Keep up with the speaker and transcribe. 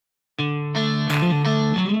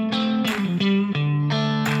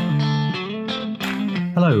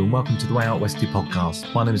Hello and welcome to the Way Out Westie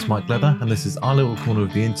podcast. My name is Mike Leather and this is our little corner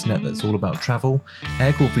of the internet that's all about travel,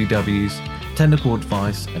 air-cooled VWs, technical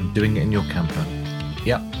advice and doing it in your camper.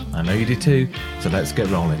 Yep, I know you do too, so let's get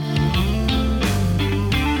rolling.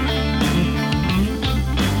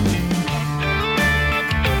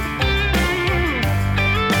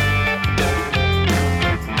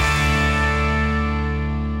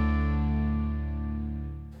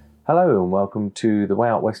 Hello and welcome to the Way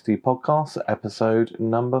Out Westie podcast, episode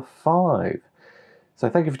number 5. So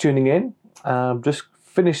thank you for tuning in. Just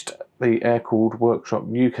finished the Air-Cooled Workshop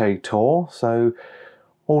UK tour, so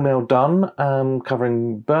all now done,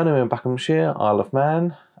 covering Burnham in Buckinghamshire, Isle of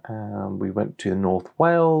Man. We went to North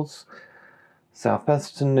Wales, South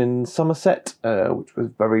Petherton in Somerset, which was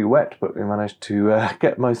very wet, but we managed to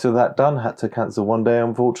get most of that done. Had to cancel one day,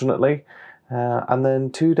 unfortunately. And then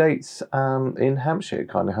 2 dates in Hampshire,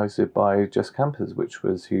 kind of hosted by Just Campers, which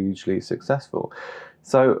was hugely successful.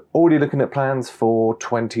 So already looking at plans for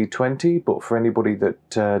 2020, but for anybody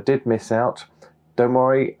that did miss out, don't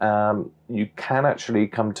worry, you can actually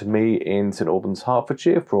come to me in St Albans,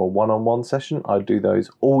 Hertfordshire for a one-on-one session. I do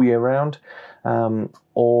those all year round.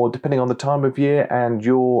 Or depending on the time of year and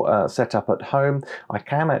your setup at home, I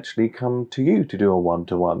can actually come to you to do a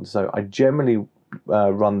one-to-one. So I generally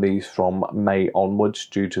run these from May onwards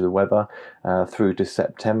due to the weather through to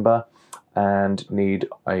September, and need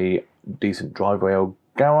a decent driveway or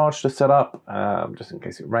garage to set up just in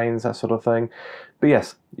case it rains, that sort of thing. But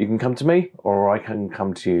yes, you can come to me or I can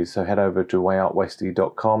come to you, so head over to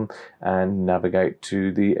wayoutwestie.com and navigate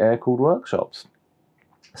to the air-cooled workshops.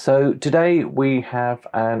 So today we have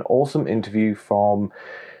an awesome interview from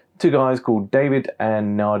two guys called David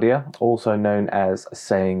and Nadia, also known as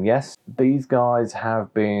Saying Yes. These guys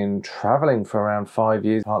have been travelling for around 5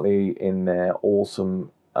 years, partly in their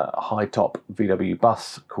awesome high-top VW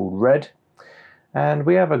bus called Red. And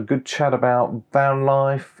we have a good chat about van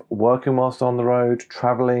life, working whilst on the road,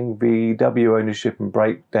 travelling, VW ownership and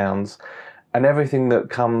breakdowns, and everything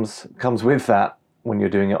that comes with that when you're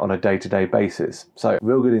doing it on a day-to-day basis. So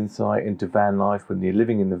real good insight into van life when you're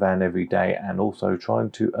living in the van every day and also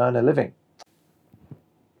trying to earn a living.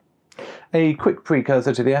 A quick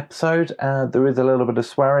precursor to the episode, there is a little bit of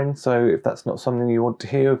swearing, so if that's not something you want to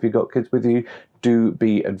hear, if you've got kids with you, do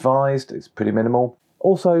be advised, it's pretty minimal.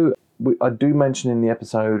 Also, I do mention in the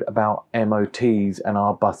episode about MOTs and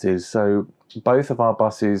our buses, so both of our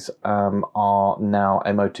buses are now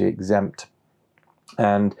MOT exempt,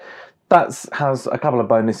 and that has a couple of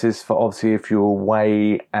bonuses for obviously if you're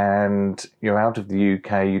away and you're out of the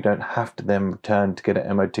UK, you don't have to then return to get it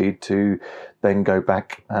MOT to then go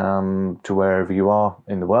back to wherever you are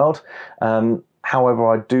in the world. However,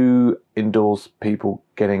 I do endorse people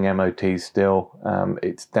getting MOT still.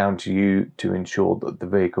 It's down to you to ensure that the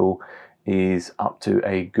vehicle is up to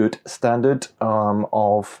a good standard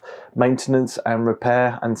of maintenance and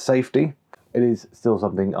repair and safety. It is still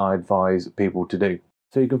something I advise people to do.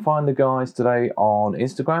 So you can find the guys today on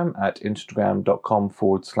Instagram at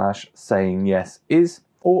instagram.com/sayingyesis,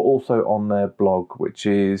 or also on their blog, which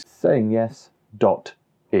is sayingyes.is.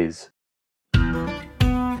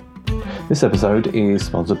 This episode is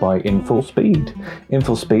sponsored by In Full Speed. In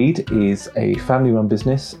Full Speed is a family-run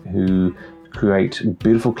business who create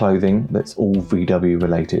beautiful clothing that's all VW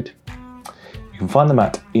related. You can find them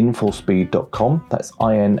at infullspeed.com, that's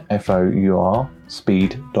INFOUR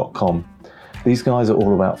speed.com. These guys are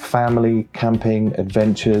all about family, camping,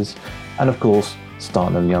 adventures, and of course,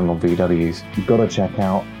 starting them young on VWs. You've got to check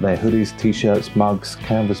out their hoodies, t-shirts, mugs,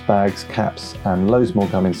 canvas bags, caps, and loads more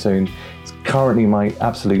coming soon. It's currently my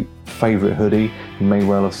absolute favourite hoodie. You may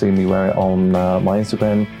well have seen me wear it on my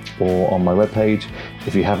Instagram or on my webpage.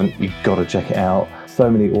 If you haven't, you've got to check it out. So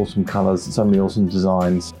many awesome colours, so many awesome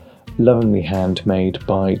designs. Lovingly handmade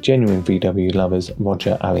by genuine VW lovers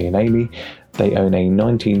Roger, Ali and Amy. They own a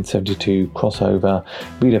 1972 crossover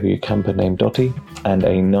VW camper named Dottie and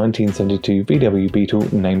a 1972 VW Beetle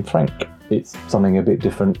named Frank. It's something a bit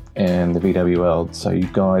different in the VW world, so you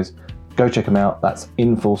guys go check them out. That's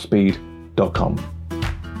infullspeed.com.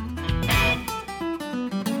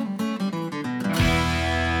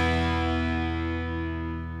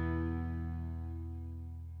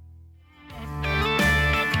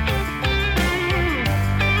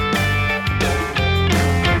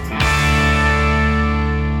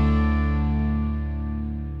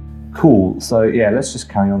 Cool. So yeah, let's just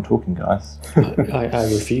carry on talking, guys. I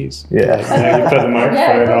refuse. Yeah. You put the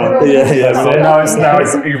microphone on. Yeah. Now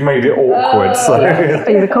it's you've made it awkward. So. Are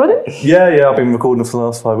you recording? Yeah. I've been recording for the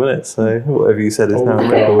last 5 minutes. So whatever you said is now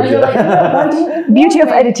recorded. Yeah. Beauty of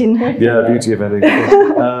editing. Yeah, beauty of editing.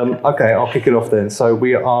 Okay, I'll kick it off then. So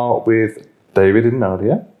we are with David and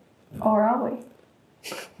Nadia. Or are we?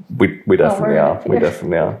 We definitely we're- are. We yeah.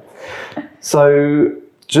 definitely are. So,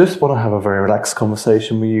 just want to have a very relaxed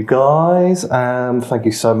conversation with you guys. Thank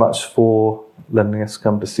you so much for letting us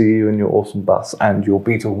come to see you in your awesome bus and your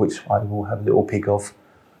Beetle, which I will have a little peek of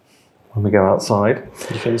when we go outside.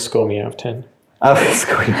 You can score me out of 10. It's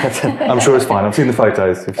great. I'm sure it's fine. I've seen the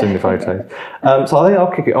photos. So I think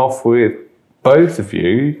I'll kick it off with both of you.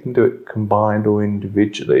 You can do it combined or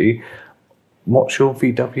individually. What's your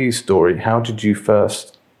VW story? How did you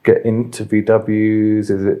first get into VWs?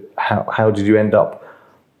 Is it how did you end up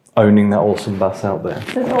owning that awesome bus out there?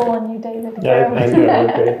 This is all on you, David. Yeah, I knew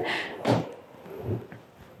it would be.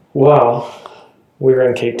 Well, we were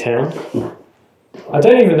in Cape Town. I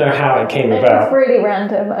don't even know how it came It about. was really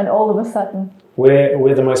random, and all of a sudden,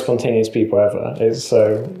 We're the most spontaneous people ever. It's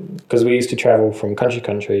so because we used to travel from country to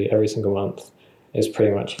country every single month. It's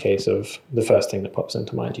pretty much a case of the first thing that pops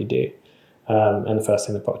into mind you do. And the first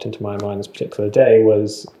thing that popped into my mind this particular day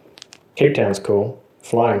was Cape Town's cool,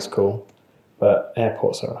 flying's cool, but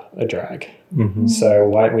airports are a drag. Mm-hmm. So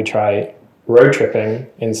why don't we try road tripping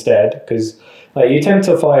instead? Because like you tend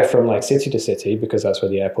to fly from like city to city because that's where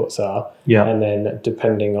the airports are. Yeah. And then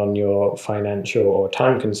depending on your financial or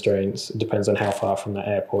time constraints, it depends on how far from that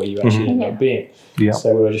airport you actually end up being. Yeah.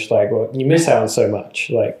 So we were just like, well, you miss out on so much.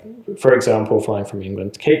 Like, for example, flying from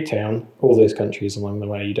England to Cape Town, all those countries along the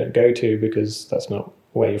way you don't go to because that's not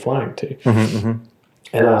where you're flying to. Mm-hmm, mm-hmm.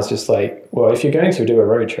 And I was just like, well, if you're going to do a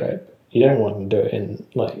road trip, you don't want to do it in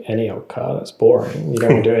like any old car. That's boring. You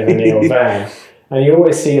don't want to do it in any old van. And you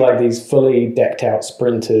always see like these fully decked out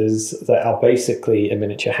Sprinters that are basically a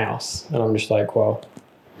miniature house. And I'm just like, well,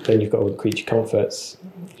 then you've got all the creature comforts.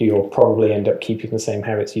 You'll probably end up keeping the same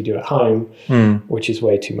habits you do at home, which is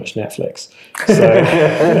way too much Netflix.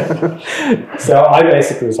 So, so I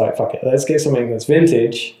basically was like, fuck it, let's get something that's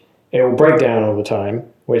vintage. It will break down all the time,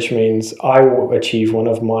 which means I will achieve one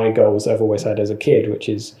of my goals I've always had as a kid, which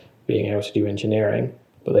is being able to do engineering,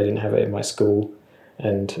 but they didn't have it in my school.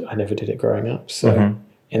 And I never did it growing up. So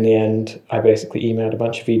in the end, I basically emailed a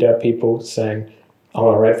bunch of VW people saying, I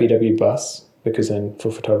want a red VW bus, because then for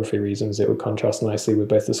photography reasons, it would contrast nicely with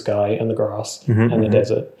both the sky and the grass and the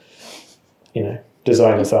desert. You know,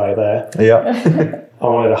 designer's eye there. Yeah. I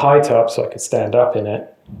wanted a high top so I could stand up in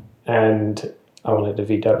it. And I wanted a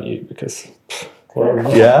VW because,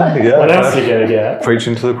 well, Yeah. what else are you going to get?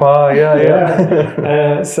 Preaching to the choir.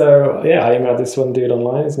 Yeah. So yeah, I emailed this one dude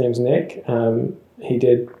online. His name's Nick.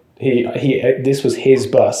 This was his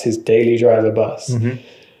bus, his daily driver bus,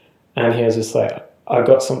 and he was just like, I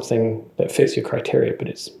got something that fits your criteria, but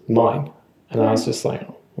it's mine. And I was just like,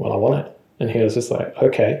 well, I want it. And he was just like,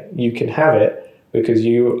 okay, you can have it because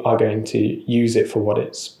you are going to use it for what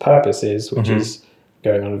its purpose is, which is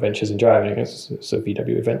going on adventures and driving. It's a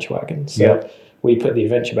VW adventure wagon. So we put the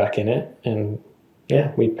adventure back in it, and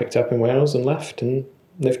yeah, we picked up in Wales and left and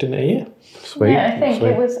lived in it a year. Sweet. yeah, I think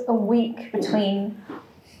Sweet. it was a week between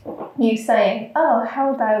you saying, "Oh,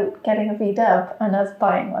 how about getting a VW?" and us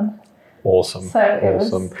buying one. Awesome. So it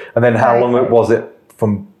was awesome. And then how very long quick. was it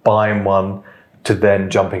from buying one to then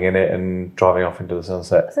jumping in it and driving off into the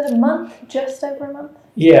sunset? Was it a month? Just over a month?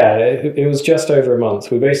 Yeah, it was just over a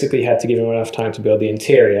month. We basically had to give him enough time to build the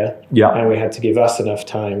interior, Yeah. and we had to give us enough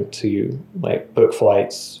time to like book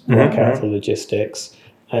flights, work out the logistics,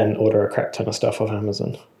 and order a crap ton of stuff off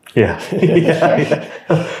Amazon. Yeah. yeah.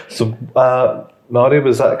 So, Nadia,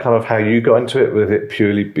 was that kind of how you got into it? Was it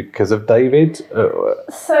purely because of David?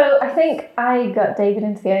 So I think I got David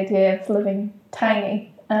into the idea of living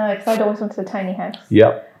tiny because I'd always wanted a tiny house.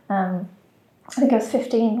 Yeah. I think I was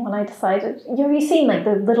 15 when I decided. Have you seen like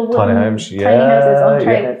the little Tiny wooden homes. tiny houses on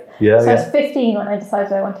trailers? Yeah. So I was Yeah. 15 when I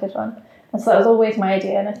decided I wanted one. And so that was always my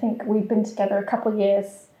idea. And I think we'd been together a couple of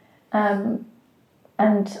years. And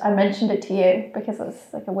I mentioned it to you because it was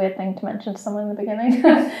like a weird thing to mention to someone in the beginning.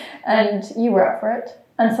 And you were up for it.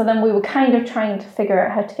 And so then we were kind of trying to figure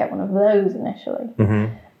out how to get one of those initially.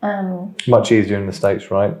 Much easier in the States,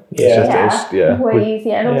 right? Yeah. Way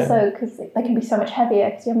easier. And Yeah. also because they can be so much heavier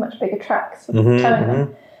because you have much bigger tracks for towing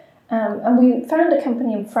them. And we found a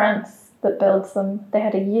company in France that builds them. They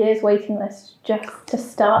had a year's waiting list just to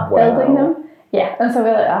start building them. Yeah, and so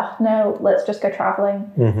we're like, oh no, let's just go travelling.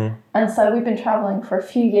 And so we've been travelling for a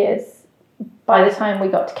few years by the time we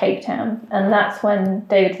got to Cape Town. And that's when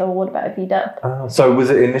David thought, what about a VW? So was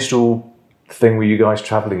it initial thing where you guys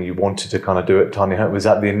travelling, you wanted to kind of do it tiny home? Was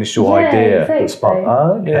that the initial Yeah, idea exactly. that sparked?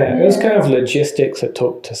 Okay. Yeah, it was kind of logistics that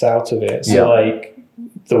talked us out of it. So Yeah. like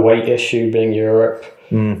the weight issue being Europe.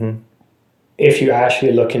 If you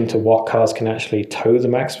actually look into what cars can actually tow the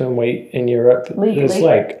maximum weight in Europe, Legally. there's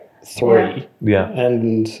like 3. Yeah.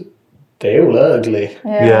 And they all ugly.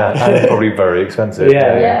 Yeah, and probably very expensive.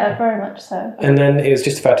 Yeah. Yeah, very much so. And then it was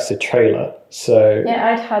just the fact it's a trailer. So Yeah,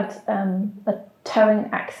 I'd had a towing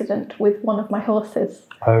accident with one of my horses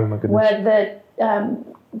Oh my goodness. where the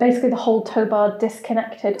basically the whole tow bar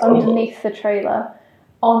disconnected underneath the trailer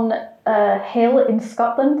on a hill in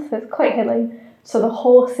Scotland, so it's quite hilly. So the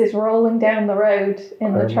horse is rolling down the road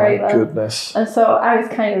in the trailer. Oh my goodness. And so I was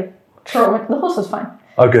kind of traumatized. The horse was fine.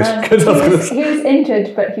 Oh, good. Good. He was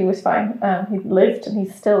injured, but he was fine. He lived, and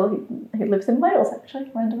he lives in Wales,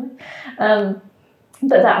 actually, randomly.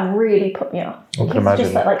 But that really put me off. I can It's imagine.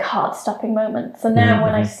 just that like heart-stopping moment. So now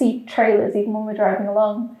when I see trailers, even when we're driving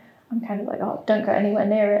along, I'm kind of like, oh, don't go anywhere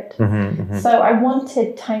near it. So I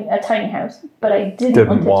wanted a tiny house, but I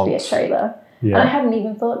didn't want it to be a trailer. And I hadn't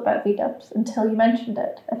even thought about VDubs until you mentioned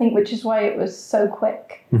it. I think, which is why it was so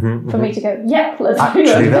quick for me to go, yeah, let's do it.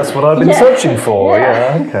 Actually, that's what I've been searching for.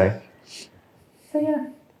 Yeah. Okay. So yeah,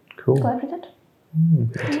 Cool. glad we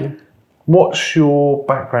did. What's your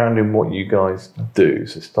background in what you guys do?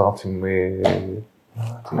 So starting with...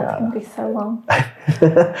 That's going to be so long.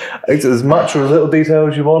 It's as much or as little detail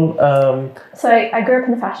as you want. So I grew up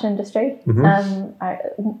in the fashion industry.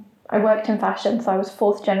 I worked in fashion, so I was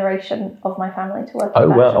fourth generation of my family to work in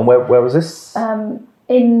fashion. Well, and where was this?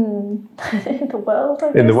 In the world, I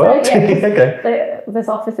In the guess. world? So, yeah, Okay. there's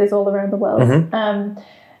offices all around the world.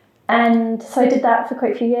 And so I did that for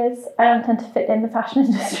quite a few years. I don't tend to fit in the fashion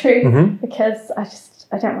industry because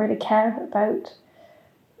I don't really care about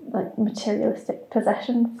like materialistic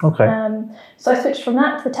possessions. Okay. So I switched from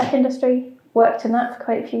that to the tech industry, worked in that for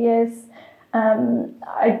quite a few years.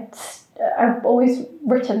 I've always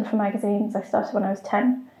written for magazines. I started when I was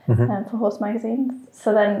 10 for horse magazines.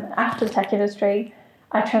 So then after the tech industry,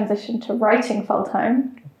 I transitioned to writing full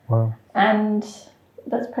time. Wow. And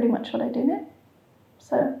that's pretty much what I do now.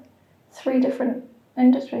 So 3 different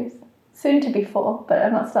industries. Soon to be 4, but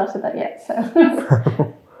I've not started that yet. So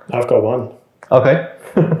I've got one. Okay.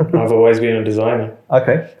 I've always been a designer.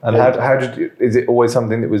 Okay. And how did you... Is it always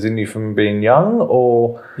something that was in you from being young,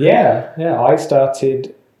 or... Yeah. I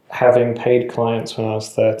started having paid clients when I was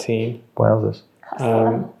 13. Wowzers.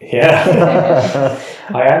 Yeah.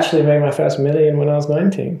 I actually made my first million when I was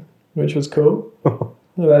 19, which was cool.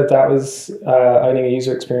 That was owning a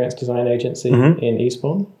user experience design agency in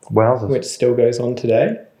Eastbourne, Wowzers. which still goes on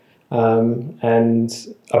today. And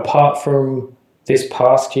apart from this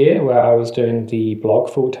past year where I was doing the blog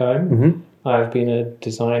full time, I've been a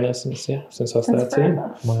designer since I was 13.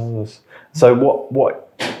 Wowzers. So what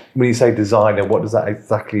when you say designer, what does that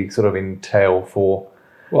exactly sort of entail for?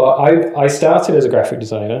 Well, I started as a graphic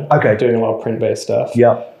designer, doing a lot of print-based stuff.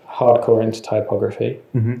 Yeah. Hardcore into typography.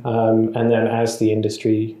 And then as the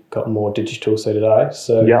industry got more digital, so did I.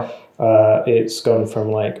 So it's gone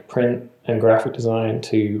from like print and graphic design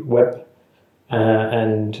to web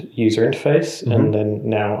and user interface. And then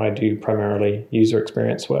now I do primarily user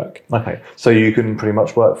experience work. Okay. So you can pretty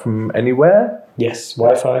much work from anywhere? Yes,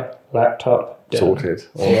 Wi-Fi, laptop. Sorted.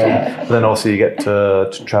 Yeah. And then also you get to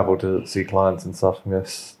travel to see clients and stuff, I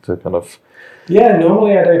guess, to kind of... Yeah,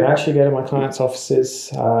 normally I don't actually go to my clients'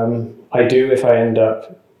 offices. I do if I end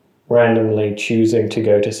up randomly choosing to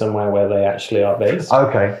go to somewhere where they actually are based.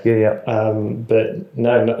 Okay, yeah. But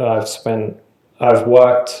no, I've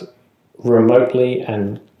worked remotely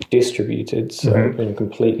and distributed, so in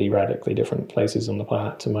completely radically different places on the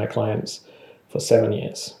planet to my clients for 7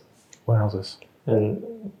 years. Wowzers.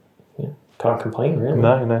 And can't complain, really.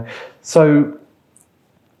 No. So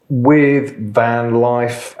with van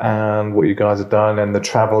life and what you guys have done and the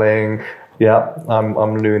travelling,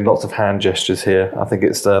 I'm doing lots of hand gestures here. I think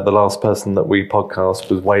it's the last person that we podcast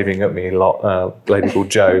was waving at me a lot, a lady called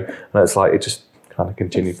Jo, and it's like it just kind of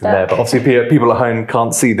continued from there. But obviously people at home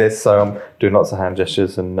can't see this, so I'm doing lots of hand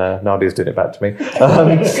gestures, and Nadia's doing it back to me.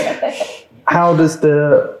 How does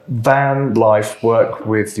the van life work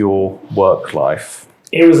with your work life?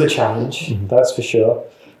 It was a challenge, that's for sure.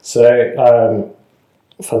 So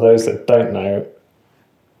for those that don't know,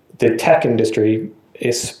 the tech industry,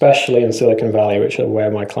 especially in Silicon Valley, which are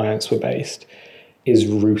where my clients were based, is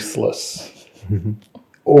ruthless.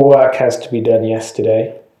 All work has to be done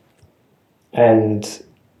yesterday and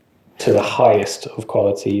to the highest of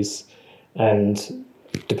qualities. And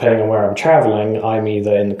depending on where I'm traveling, I'm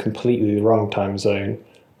either in completely the wrong time zone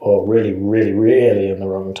or really, really, really in the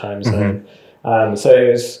wrong time zone. So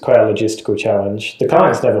it was quite a logistical challenge. The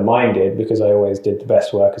clients never minded because I always did the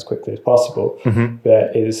best work as quickly as possible,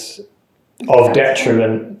 but it is of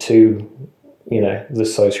detriment to, the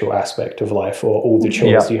social aspect of life or all the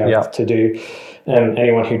chores you have to do. And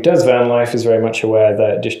anyone who does van life is very much aware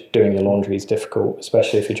that just doing your laundry is difficult,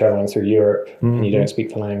 especially if you're traveling through Europe and you don't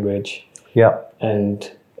speak the language. Yeah.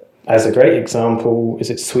 And as a great example, is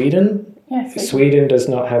it Sweden? Yes. Sweden does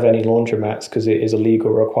not have any laundromats because it is a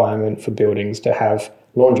legal requirement for buildings to have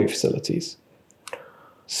laundry facilities.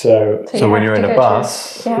 So when you're in a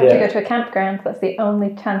bus, you have to go to a campground. That's the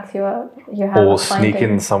only chance you have. Or sneak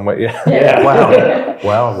in somewhere. Yeah.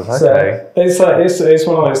 Wow. Okay. So it's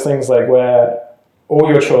one of those things like where all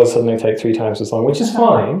your chores suddenly take 3 times as long, which is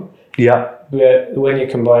fine. Yeah. But when you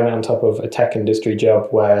combine it on top of a tech industry job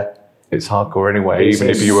where it's hardcore anyway, even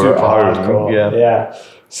if you were at home. Hardcore. Yeah.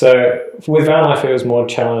 So with van life, it was more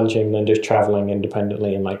challenging than just traveling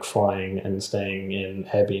independently and like flying and staying in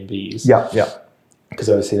Airbnbs. Yeah. Because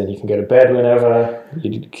obviously then you can go to bed whenever,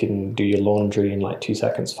 you can do your laundry in like 2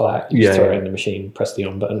 seconds flat, you just throw it in the machine, press the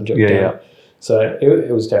on button, jump down. Yeah. So it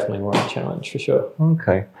was definitely more of a challenge for sure.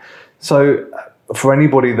 Okay. So for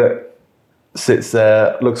anybody that sits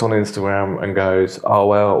there, looks on Instagram and goes, oh,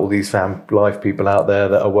 well, all these van life people out there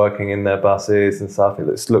that are working in their buses and stuff,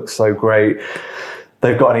 it looks so great.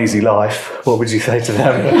 They've got an easy life. What would you say to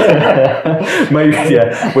them? Maybe,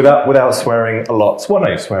 without swearing a lot. Well, no,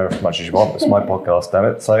 you swear as much as you want. It's my podcast, damn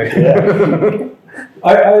it. So,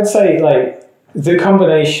 I would say, like, the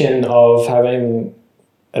combination of having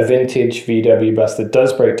a vintage VW bus that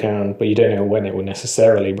does break down, but you don't know when it will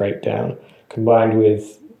necessarily break down, combined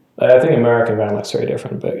with, I think American van life's very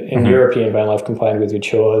different, but in European van life, combined with your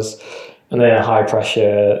chores, and then a high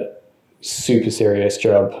pressure, super serious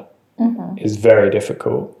job, is very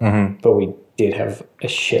difficult, but we did have a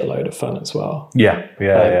shitload of fun as well. Yeah.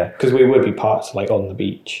 Because we would be parked like on the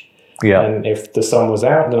beach. Yeah. And if the sun was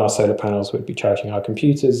out, then our solar panels would be charging our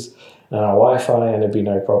computers and our Wi-Fi, and it'd be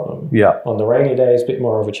no problem. Yeah. On the rainy days, a bit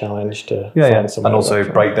more of a challenge to find somewhere. And also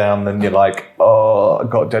breakdown, then you're like, oh, I've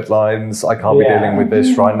got deadlines. I can't be dealing with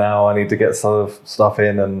this right now. I need to get some stuff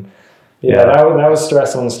in. And that was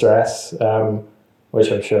stress on stress. Which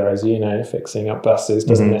I'm sure, as you know, fixing up buses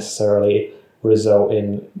doesn't necessarily result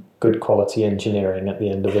in good quality engineering at the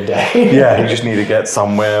end of the day. You just need to get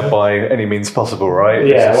somewhere by any means possible, right?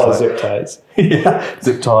 Yeah, a lot of zip ties.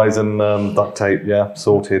 Zip ties and duct tape. Yeah,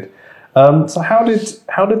 sorted. So how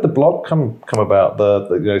did the blog come about?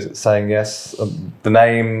 The saying yes, the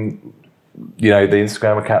name, the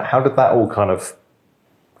Instagram account. How did that all kind of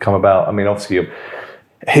come about? I mean, obviously you're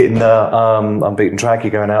hitting the unbeaten track.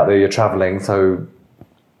 You're going out there. You're traveling. So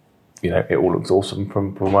it all looks awesome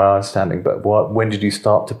from my understanding. But when did you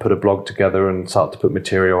start to put a blog together and start to put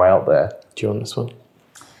material out there? Do you want this one?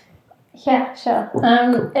 Yeah, sure.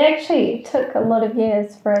 It actually took a lot of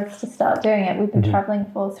years for us to start doing it. We've been traveling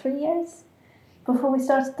for 3 years before we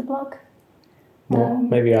started the blog. Well,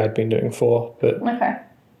 maybe I'd been doing 4, but... Okay.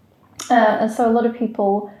 And so a lot of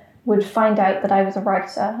people would find out that I was a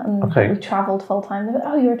writer and we travelled full-time. They were like,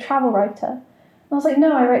 oh, you're a travel writer. And I was like,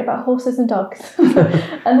 no, I write about horses and dogs. And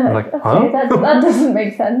they're like, okay, that doesn't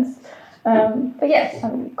make sense.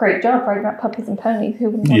 But great job writing about puppies and ponies. Who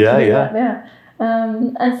wouldn't want to do that? Yeah.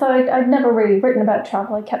 And so I'd never really written about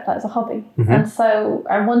travel. I kept that as a hobby. And so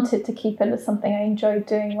I wanted to keep it as something I enjoyed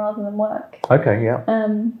doing rather than work. Okay, yeah.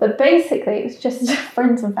 But basically, it was just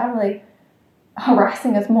friends and family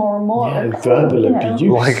harassing us more and more. Yeah, verbal abuse. We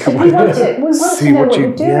want to know what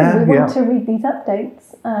you're doing. We want to read these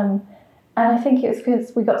updates. And I think it was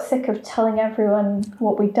because we got sick of telling everyone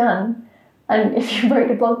what we'd done. And if you wrote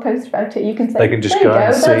a blog post about it, you can say, they can just go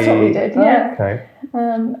and see. That's what we did. Yeah. Okay.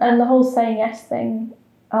 And the whole saying yes thing,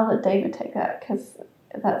 I'll let David take that because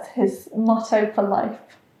that's his motto for life.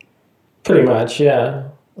 Pretty much, yeah.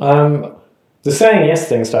 The saying yes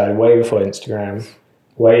thing started way before Instagram,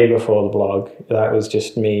 way before the blog. That was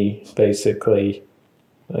just me, basically.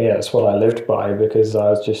 That's what I lived by because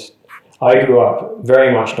I grew up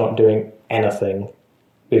very much not doing anything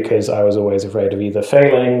because I was always afraid of either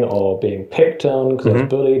failing or being picked on because I was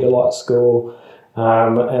bullied a lot at school.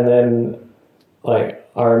 And then,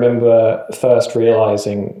 I remember first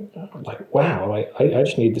realizing, wow, I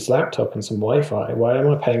just need this laptop and some Wi-Fi. Why am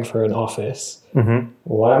I paying for an office?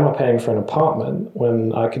 Why am I paying for an apartment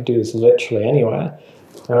when I could do this literally anywhere?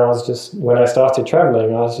 And I was just, when I started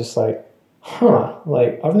traveling, I was just like,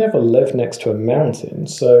 I've never lived next to a mountain,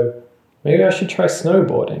 so maybe I should try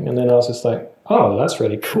snowboarding. And then I was just like, oh, that's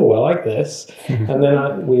really cool. I like this. And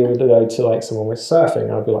then we would go to someone with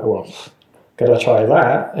surfing. I'd be like, well, gotta try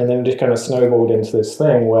that. And then just kind of snowballed into this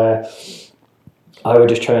thing where I would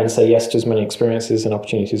just try and say yes to as many experiences and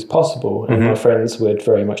opportunities as possible. And my friends would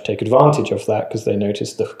very much take advantage of that because they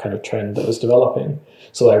noticed the kind of trend that was developing.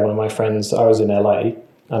 So one of my friends, I was in LA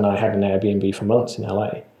and I had an Airbnb for months in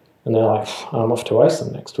LA. And they're like, I'm off to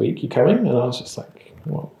Iceland next week. You coming? And I was just like,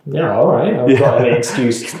 well, yeah, all right. I've got any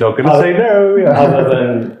excuse. He's not going to say no. Yeah. Other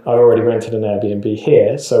than I've already rented an Airbnb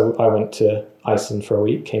here, so I went to Iceland for a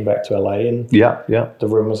week, came back to LA, and the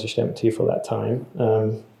room was just empty for that time.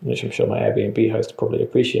 Which I'm sure my Airbnb host probably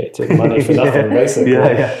appreciated. Money for nothing, basically.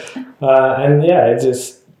 And it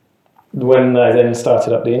just, when I then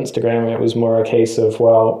started up the Instagram, it was more a case of,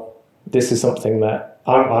 well, this is something that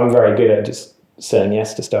I'm very good at just saying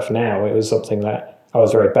yes to stuff now. It was something that I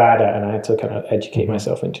was very bad at, and I had to kind of educate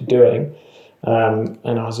myself into doing. And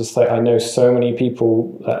I was just like, I know so many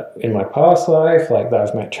people that in my past life, like that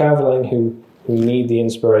I've met traveling, who need the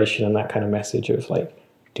inspiration and that kind of message of like,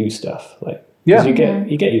 do stuff. Like, because you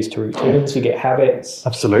get used to routines, you get habits.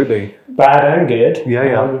 Absolutely. Bad and good.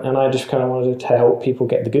 And I just kind of wanted to help people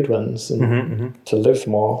get the good ones and to live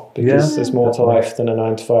more, because there's more to life than a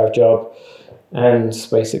 9-to-5 job. And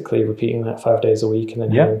basically repeating that 5 days a week and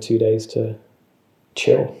then having 2 days to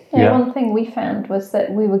chill. One thing we found was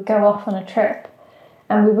that we would go off on a trip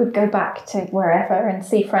and we would go back to wherever and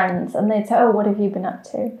see friends, and they'd say, oh, what have you been up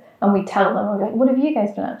to? And we'd tell them, we'd go, what have you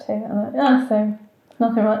guys been up to? And they're like, oh, so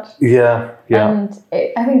nothing much. And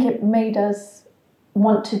I think it made us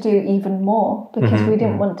want to do even more, because we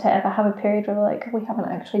didn't want to ever have a period where like we haven't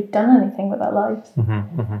actually done anything with our lives.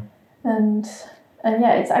 And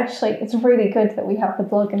it's really good that we have the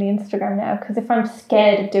blog and the Instagram now, because if I'm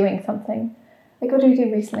scared of doing something, like what did we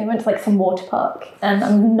do recently? I went to like some water park, and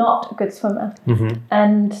I'm not a good swimmer,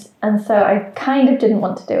 and so I kind of didn't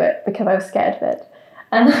want to do it because I was scared of it.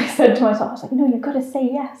 And I said to myself, I was like, no, you've got to say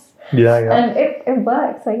yes. And it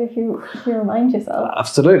works, like if you remind yourself.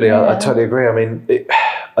 Absolutely, I totally agree. I mean,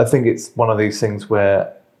 I think it's one of these things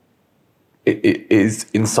where it is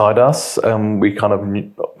inside us. We kind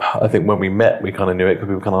of, I think when we met, we kind of knew it, because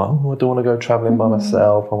we were kind of like, oh, I don't want to go traveling by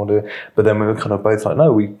myself. I want to, but then we were kind of both like,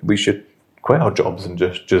 no, we should quit our jobs and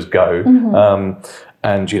just go.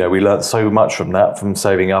 And we learned so much from that, from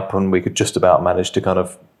saving up, and we could just about manage to kind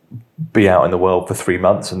of be out in the world for 3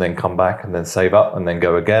 months and then come back and then save up and then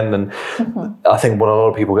go again. And I think what a lot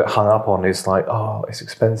of people get hung up on is like, oh, it's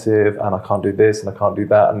expensive and I can't do this and I can't do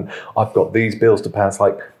that and I've got these bills to pay. It's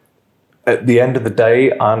like, at the end of the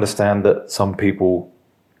day, I understand that some people,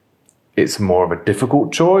 it's more of a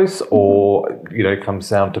difficult choice, or it comes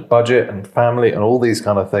down to budget and family and all these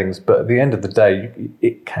kind of things. But at the end of the day,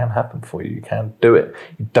 it can happen for you. You can do it.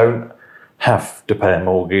 You don't have to pay a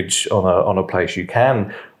mortgage on a place. You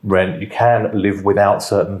can rent. You can live without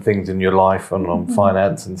certain things in your life and on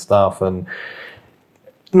finance and stuff. And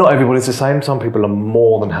not everybody's the same. Some people are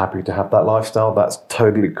more than happy to have that lifestyle. That's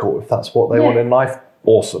totally cool. If that's what they want in life,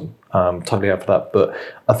 awesome. Totally up for that. But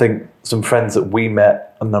I think some friends that we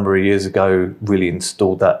met a number of years ago really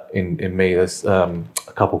installed that in me. There's a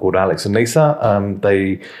couple called Alex and Lisa.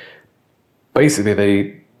 They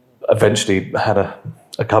eventually had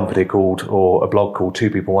a company or a blog called Two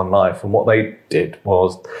People One Life. And what they did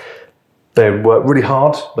was they worked really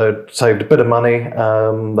hard. They saved a bit of money.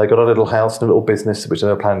 They got a little house and a little business which they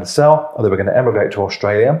were planning to sell. They were going to emigrate to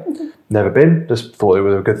Australia. Never been. Just thought it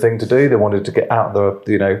was a good thing to do. They wanted to get out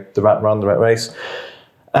the rat race.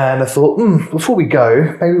 And I thought, before we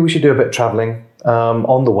go, maybe we should do a bit of traveling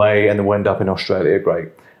on the way, and then we'll end up in Australia. Great.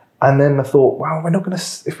 And then I thought, wow,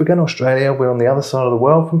 if we're going to Australia, we're on the other side of the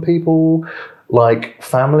world from people. Like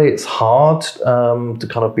family, it's hard to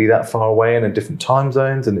kind of be that far away and in different time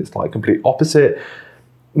zones, and it's like complete opposite.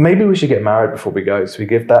 Maybe we should get married before we go. So we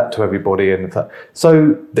give that to everybody.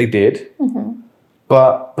 So they did.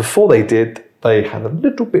 But before they did, they had a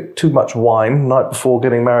little bit too much wine the night before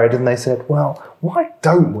getting married, and they said, well, why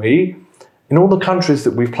don't we, in all the countries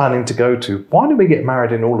that we're planning to go to, why don't we get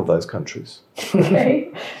married in all of those countries? Okay.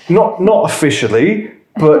 Not officially,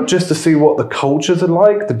 but just to see what the cultures are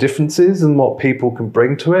like, the differences, and what people can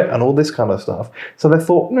bring to it, and all this kind of stuff. So they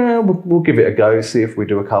thought, no, we'll give it a go, see if we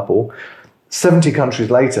do a couple. 70 countries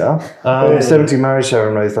later, 70 marriage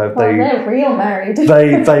ceremonies. They're real married.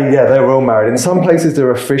 They're real married. In some places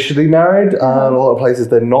they're officially married. A lot of places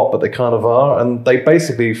they're not, but they kind of are. And they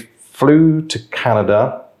basically flew to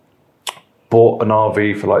Canada, bought an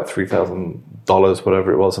RV for like $3,000,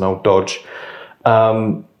 whatever it was, an old Dodge,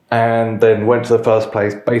 and then went to the first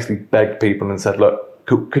place, basically begged people and said, look,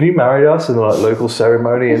 can you marry us in like local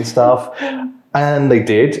ceremony and stuff? And they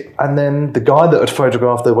did. And then the guy that had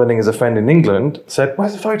photographed their wedding as a friend in England said,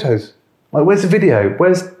 where's the photos? Like, where's the video?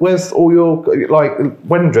 Where's all your like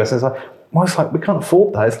wedding dresses? It's like, we can't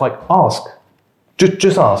afford that. It's like, ask.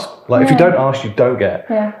 Just ask. Like, if you don't ask, you don't get.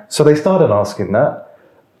 Yeah. So they started asking that.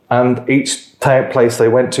 And each place they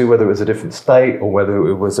went to, whether it was a different state or whether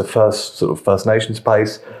it was a First Nations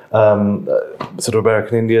place, sort of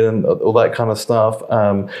American Indian and all that kind of stuff,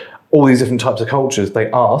 all these different types of cultures, they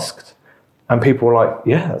asked, and people were like,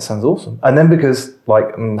 yeah, that sounds awesome. And then because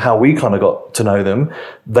how we kind of got to know them,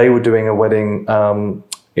 they were doing a wedding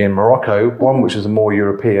in Morocco, one which is more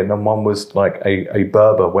European, and one was like a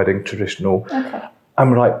Berber wedding, traditional. Okay.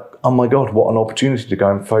 And we're like, oh my God, what an opportunity to go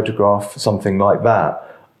and photograph something like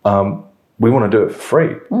that. We want to do it for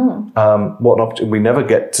free. What an opportunity. We never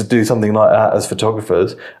get to do something like that as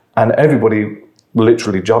photographers. And everybody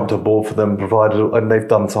literally jumped aboard for them, provided, and they've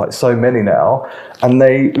done so many now. And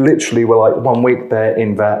they literally were like, 1 week they're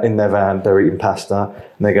in their van, they're eating pasta,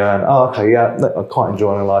 and they're going, oh, okay, yeah, I'm quite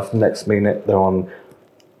enjoying their life. The next minute they're on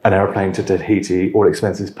an aeroplane to Tahiti, all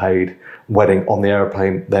expenses paid, wedding on the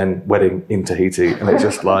aeroplane, then wedding in Tahiti. And it's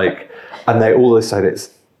just like, and they always said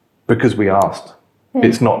it's because we asked. Yeah.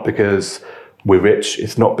 It's not because we're rich,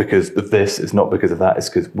 it's not because of this, it's not because of that, it's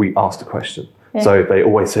because we asked a question. Yeah. So they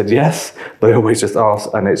always said yes, they always just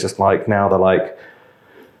asked, and it's just like, now they're like,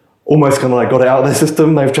 almost kind of like got it out of their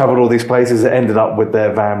system. They've travelled all these places. It ended up with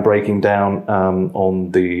their van breaking down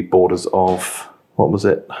on the borders of, what was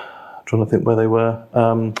it? I'm trying to think where they were.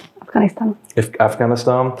 Afghanistan.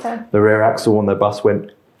 Afghanistan. Okay. The rear axle on their bus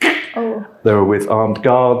went. Oh. They were with armed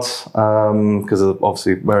guards because of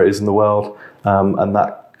obviously where it is in the world, and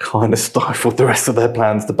that kind of stifled the rest of their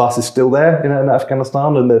plans. The bus is still there, in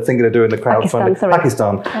Afghanistan, and they're thinking of doing the crowdfunding.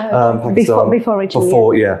 Pakistan. Before reaching.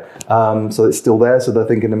 So it's still there. So they're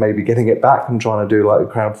thinking of maybe getting it back and trying to do like a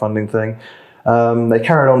crowdfunding thing. They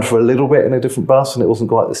carried on for a little bit in a different bus, and it wasn't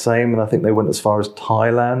quite the same. And I think they went as far as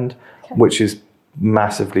Thailand, which is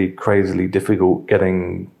massively, crazily difficult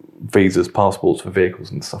getting visas, passports for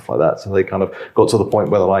vehicles and stuff like that. So they kind of got to the point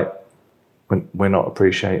where they're like, we're not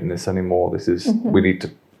appreciating this anymore. This is, we need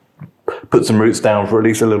to put some roots down for at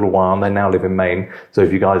least a little while, and they now live in Maine. So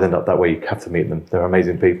if you guys end up that way, you have to meet them. They're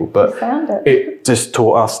amazing people. But it just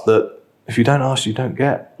taught us that if you don't ask, you don't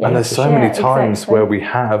get. Yeah, and there's so many times where we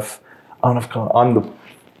have, I'm the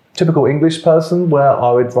typical English person where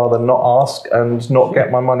I would rather not ask and not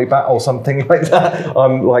get my money back or something like that.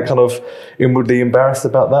 I'm like kind of inwardly embarrassed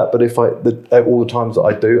about that. But if all the times that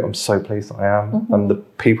I do, I'm so pleased that I am. And the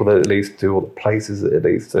people that it leads to, or the places that it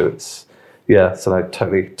leads to, it's, yeah, so I'm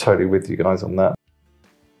totally with you guys on that.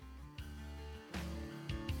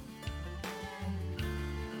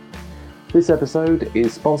 This episode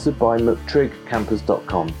is sponsored by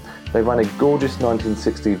McTriggCampers.com. They run a gorgeous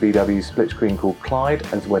 1960 VW split screen called Clyde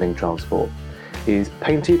as wedding transport. It is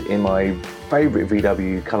painted in my favourite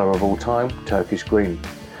VW colour of all time, Turkish green.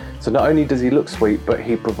 So not only does he look sweet, but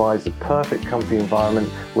he provides the perfect comfy environment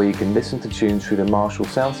where you can listen to tunes through the Marshall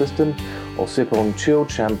sound system or sip on chilled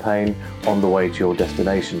champagne on the way to your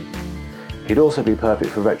destination. He'd also be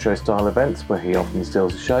perfect for retro style events where he often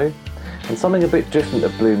steals the show. And something a bit different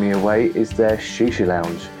that blew me away is their Shisha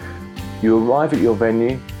Lounge. You arrive at your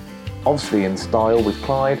venue, obviously in style with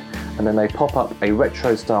Clyde, and then they pop up a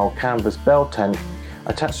retro style canvas bell tent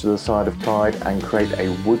attached to the side of Clyde and create a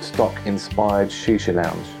Woodstock inspired Shisha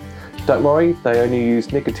Lounge. Don't worry, they only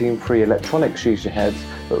use nicotine-free electronic shisha heads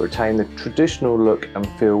but retain the traditional look and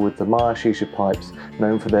feel with the Maya shisha pipes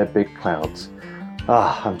known for their big clouds.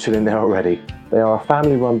 I'm chilling there already. They are a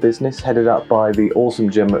family-run business headed up by the awesome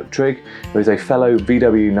Jen McTrigg, who is a fellow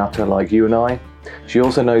VW nutter like you and I. She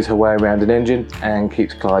also knows her way around an engine and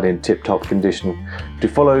keeps Clyde in tip-top condition. To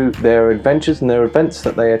follow their adventures and their events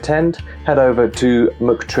that they attend, head over to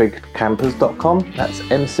McTriggCampers.com, that's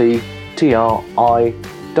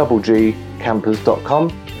McTriggG campers.com,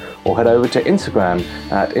 or head over to Instagram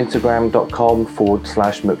at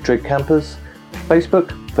instagram.com/McTriggCampers,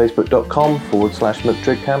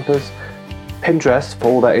 facebook.com/McTriggCampers, Pinterest for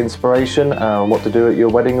all that inspiration on what to do at your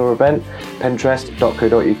wedding or event,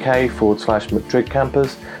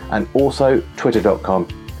 pinterest.co.uk/McTriggCampers, and also twitter.com,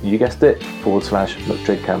 you guessed it,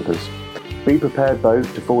 /McTriggCampers. Be prepared though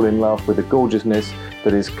to fall in love with the gorgeousness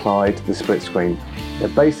that is Clyde the split screen. They're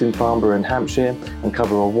based in Farnborough in Hampshire and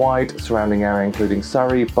cover a wide surrounding area including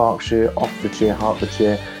Surrey, Berkshire, Oxfordshire,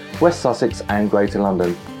 Hertfordshire, West Sussex and Greater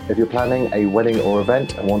London. If you're planning a wedding or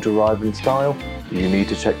event and want to arrive in style, you need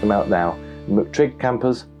to check them out now.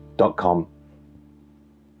 McTriggCampers.com.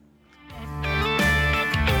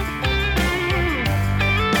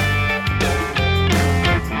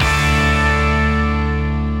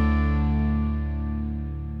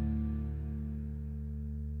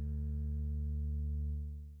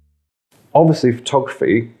 Obviously,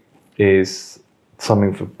 photography is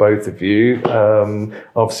something for both of you.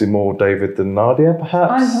 Obviously, more David than Nadia,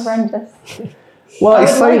 perhaps. I'm horrendous. Well, you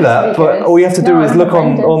say that, but all you have to do is look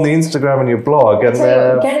on the Instagram and your blog. And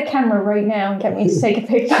so get a camera right now and get me to take a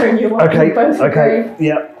picture, and you'll both agree.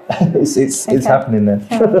 Yeah, it's happening then.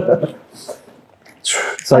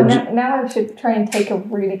 So now I should try and take a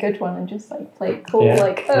really good one and just like play it cool. Yeah.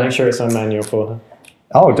 Like, Make sure it's on manual for her.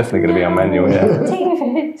 oh, definitely going to be on manual. Yeah.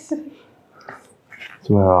 David. So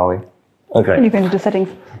where are we? Okay. You go into the settings.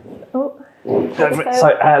 Oh. So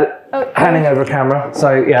handing over a camera.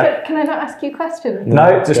 So yeah. Can I not ask you questions?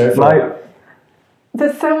 No, just Go for no.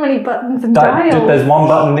 There's so many buttons and dials. There's one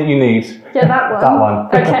button that you need. Yeah, that one. That one.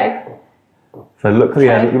 Okay. So look through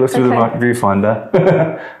the Okay.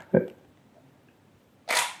 viewfinder.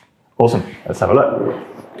 Awesome. Let's have a look.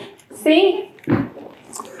 See?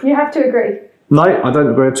 You have to agree. No, I don't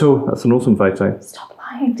agree at all. That's an awesome photo. Stop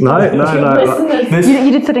lying to No. listeners. This,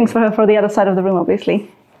 You did settings for the other side of the room, obviously,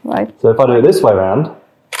 right? so if I do it this way around.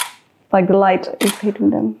 Like the light is hitting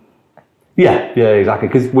them. Yeah, exactly.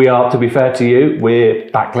 Because we are, to be fair to you, we're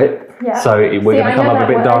backlit. Yeah. So we're See, going I to come know up a that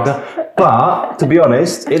bit word. darker. But to be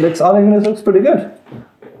honest, I think it looks pretty good.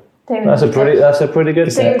 David, That's a pretty good.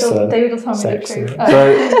 David will tell me the Excellent. truth.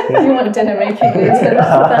 So, You want dinner making later,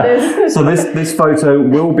 that's what that is. so this photo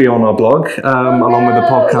will be on our blog, along with the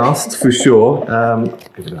podcast for sure.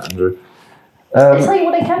 Give me that, Andrew. I'll tell you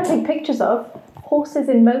what I can take pictures of. Horses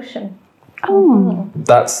in motion. Oh.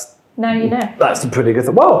 That's Now you know. a pretty good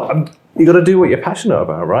thing. Well, you got to do what you're passionate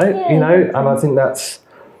about, right? Yeah, you know, yeah. and I think that's,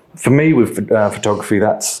 for me with photography,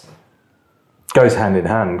 that's goes hand in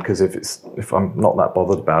hand, because if I'm not that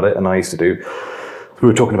bothered about it, and I used to do, we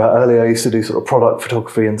were talking about earlier, I used to do sort of product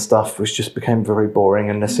photography and stuff, which just became very boring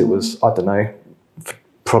unless it was, I don't know,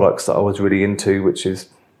 products that I was really into, which is,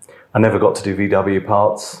 I never got to do VW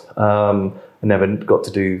parts, I never got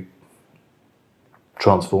to do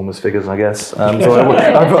Transformers figures, I guess. So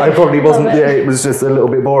I probably wasn't. Yeah, it was just a little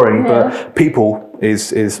bit boring. Yeah. But people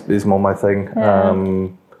is more my thing. Yeah.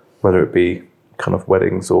 Whether it be kind of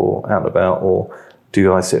weddings or out and about, or do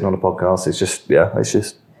guys sitting on a podcast, it's just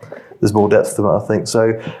there's more depth to it, I think.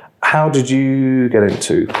 So, how did you get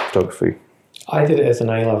into photography? I did it as an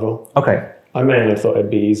A level. Okay. I mainly thought it'd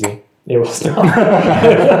be easy. It was not.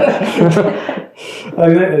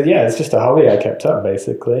 Yeah, it's just a hobby I kept up,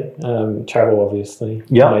 basically. Travel, obviously,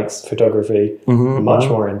 makes photography much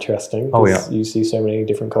more interesting. Oh, yeah. You see so many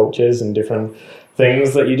different cultures and different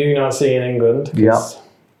things that you do not see in England.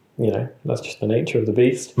 You know, that's just the nature of the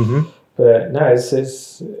beast. But no,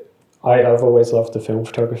 I've always loved the film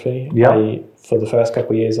photography. Yeah. For the first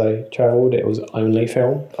couple of years I travelled, it was only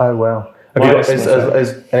film. Oh wow. Is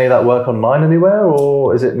any of that work online anywhere,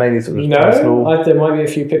 or is it mainly sort of personal? There might be a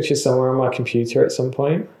few pictures somewhere on my computer at some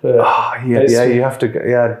point. But you have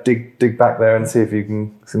to dig back there and see if you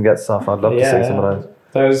can get stuff. I'd love to see some of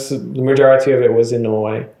those. The majority of it was in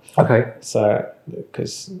Norway. Okay. So,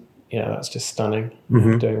 because that's just stunning.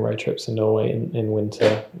 Doing road trips in Norway in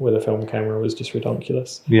winter with a film camera was just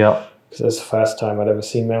ridiculous. Yeah. Because it was the first time I'd ever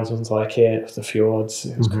seen mountains like it, the fjords.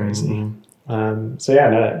 It was crazy.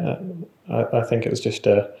 I think it was just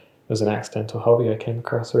it was an accidental hobby I came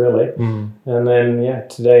across, really. And then,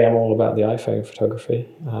 today I'm all about the iPhone photography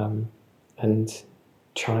and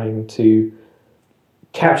trying to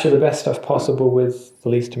capture the best stuff possible with the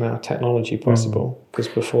least amount of technology possible. Because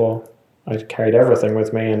before I carried everything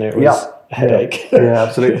with me and it was a headache. Yeah,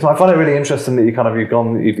 absolutely. So I find it really interesting that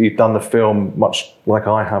you've done the film much like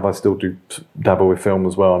I have. I still do dabble with film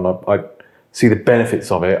as well, and I see the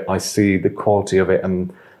benefits of it. I see the quality of it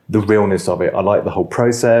and the realness of it. I like the whole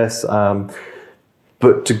process.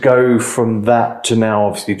 But to go from that to now,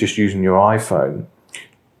 obviously, just using your iPhone,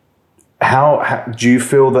 how do you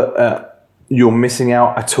feel that you're missing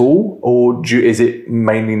out at all? Or is it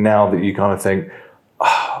mainly now that you kind of think,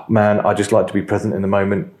 oh, man, I just like to be present in the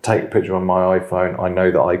moment, take a picture on my iPhone. I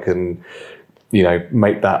know that I can,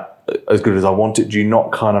 make that as good as I want it. Do you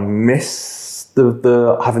not kind of miss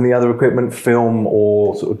the having the other equipment, film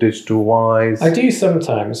or sort of digital wise? I do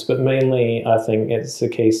sometimes, but mainly I think it's a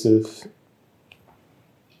case of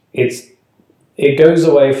it goes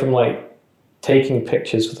away from like taking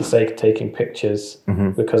pictures for the sake of taking pictures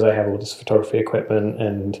because I have all this photography equipment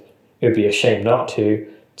and it would be a shame not to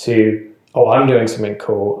I'm doing something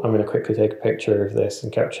cool, I'm going to quickly take a picture of this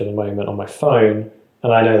and capture the moment on my phone,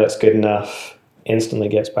 and I know that's good enough, instantly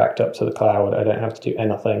gets backed up to the cloud, I don't have to do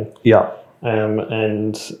anything. Yeah.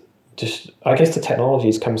 And just, I guess the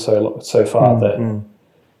technology's come so far that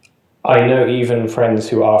I know even friends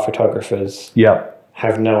who are photographers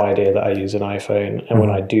have no idea that I use an iPhone, and when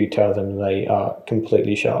I do tell them, they are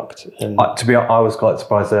completely shocked. And to be honest, I was quite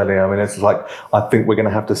surprised earlier. I mean, it's like, I think we're going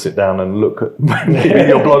to have to sit down and look at maybe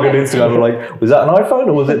your blog and Instagram. Like, was that an iPhone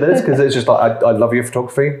or was it this? Because it's just like, I love your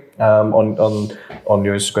photography on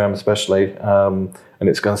your Instagram especially, and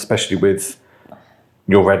it's going especially with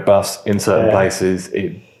your red bus in certain places.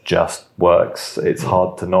 It just works. It's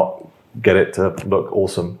hard to not get it to look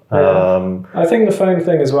awesome. I think the phone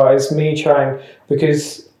thing as well is me trying,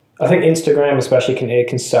 because I think Instagram especially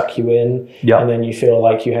can suck you in, and then you feel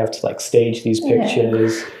like you have to like stage these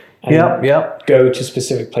pictures and go to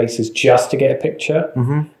specific places just to get a picture.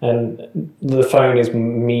 And the phone is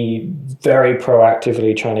me very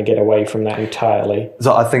proactively trying to get away from that entirely.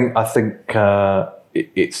 So I think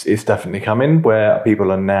it's definitely coming where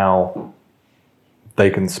people are now,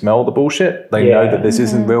 they can smell the bullshit. They know that this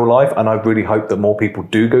isn't real life, and I really hope that more people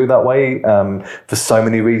do go that way, for so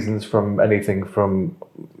many reasons, from anything from,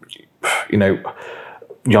 you know,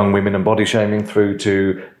 young women and body shaming through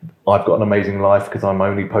to I've got an amazing life because I'm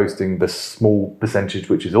only posting the small percentage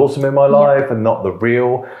which is awesome in my life and not the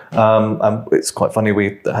real. And it's quite funny,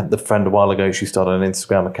 we had the friend a while ago, she started an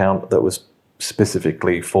Instagram account that was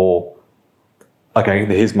specifically for, okay,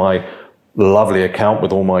 here's my lovely account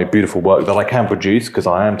with all my beautiful work that I can produce because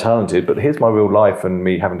I am talented, but here's my real life and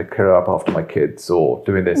me having to clear up after my kids or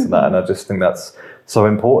doing this and that. And I just think that's so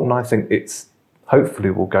important. I think it's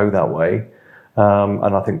hopefully will go that way.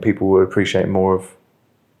 And I think people will appreciate more of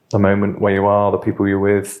the moment where you are, the people you're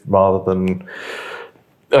with, rather than,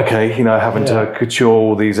 okay, you know, having to couture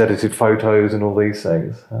all these edited photos and all these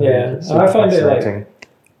things. And I find it like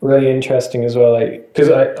really interesting as well, like, because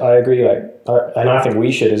I agree, like, and I think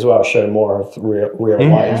we should as well show more of real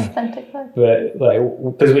life. Authentic life. But like,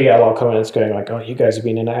 because we get a lot of comments going like, oh, you guys have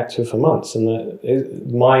been inactive for months, and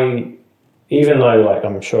even though like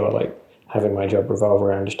I'm sure like having my job revolve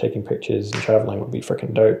around just taking pictures and traveling would be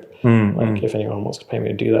freaking dope. Like if anyone wants to pay me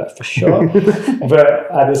to do that, for sure. But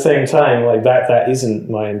at the same time, like that isn't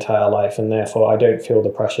my entire life, and therefore I don't feel the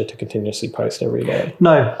pressure to continuously post every day.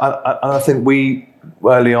 No, I think we,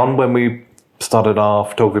 early on when we started our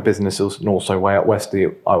photography business and also Way Out Westy,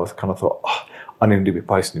 I was kind of thought, oh, I need to be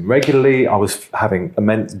posting regularly. I was having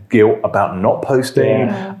immense guilt about not posting.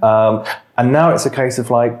 And now it's a case of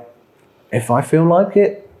like, if I feel like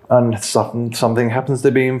it, and something happens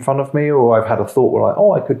to be in front of me, or I've had a thought where like,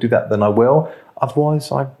 oh, I could do that, then I will.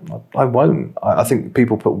 Otherwise, I won't. I think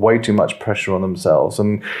people put way too much pressure on themselves.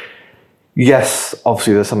 And yes,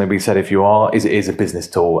 obviously there's something to be said, if you are, it is a business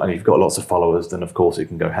tool and you've got lots of followers, then of course it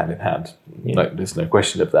can go hand in hand. There's no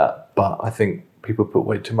question of that. But I think people put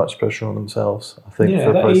way too much pressure on themselves. I think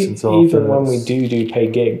for posting even when we do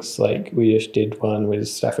paid gigs, like we just did one with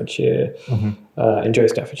Staffordshire, Enjoy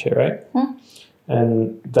Staffordshire, right?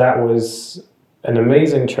 And that was an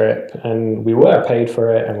amazing trip, and we were paid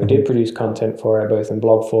for it, and we did produce content for it, both in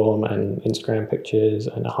blog form and Instagram pictures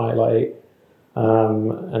and a highlight,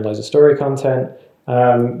 and loads of story content.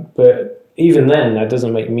 But even then, that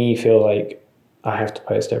doesn't make me feel like I have to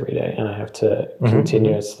post every day and I have to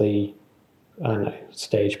continuously, I don't know,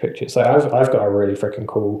 stage pictures. Like I've got a really freaking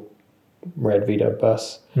cool red VW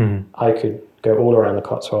bus. I could go all around the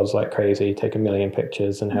Cotswolds like crazy, take 1 million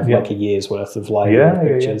pictures and have like a year's worth of live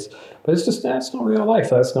pictures. But it's just, that's not real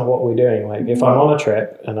life. That's not what we're doing. Like if I'm on a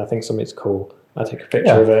trip and I think something's cool, I take a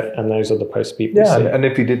picture of it, and those are the posts people see. And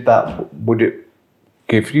if you did that, would it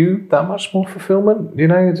give you that much more fulfillment? You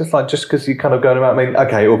know, just because you're kind of going about, I mean,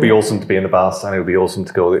 okay, it would be awesome to be in the bus and it would be awesome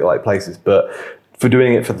to go like places, but for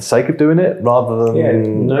doing it for the sake of doing it rather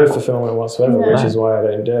than... no fulfillment whatsoever, which is why I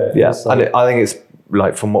don't do it. And I think it's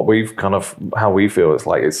like, from what we've kind of, how we feel, it's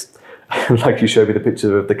like you showed me the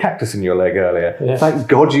picture of the cactus in your leg earlier. Thank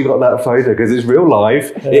God you got that photo, because it's real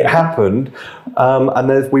life. It happened.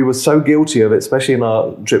 And we were so guilty of it, especially in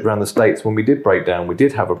our trip around the States, when we did break down, we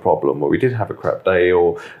did have a problem, or we did have a crap day,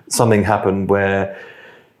 or something happened where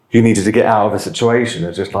you needed to get out of a situation.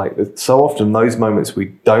 It's just like, so often those moments we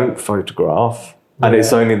don't photograph, and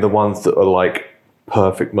it's only the ones that are like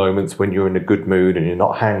perfect moments when you're in a good mood and you're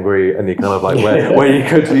not hangry, and you're kind of like where you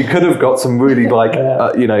could have got some really like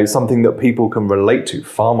you know, something that people can relate to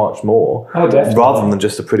far much more, rather than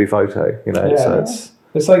just a pretty photo, you know. So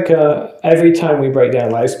it's like every time we break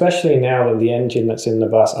down, like especially now that the engine that's in the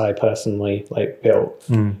bus I personally like built,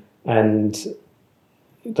 and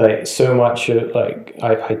like so much like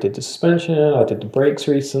I did the suspension, I did the brakes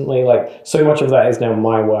recently, like so much of that is now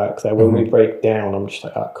my work that when we break down, I'm just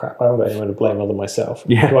like, oh crap, I haven't got anyone to blame other than myself.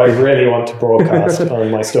 Do I really want to broadcast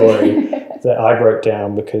on my story that I broke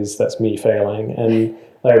down, because that's me failing? And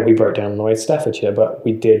like we broke down in Staffordshire, but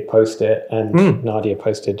we did post it, and Nadia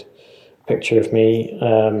posted a picture of me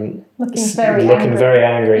looking very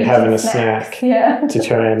angry, having a snack to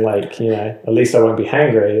try and, like, you know, at least I won't be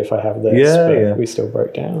hangry if I have this, but we still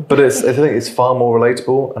broke down. But I think it's far more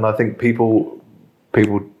relatable, and I think people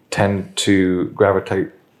tend to gravitate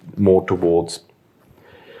more towards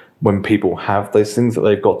when people have those things that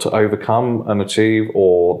they've got to overcome and achieve,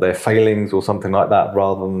 or their failings or something like that,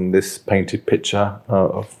 rather than this painted picture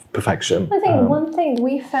of perfection. I think one thing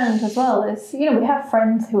we found as well is, we have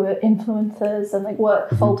friends who are influencers and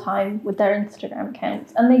work full time with their Instagram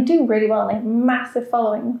accounts, and they do really well. And they have massive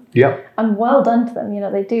followings. Yep. And well done to them.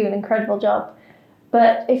 They do an incredible job.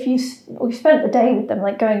 But if we spent the day with them,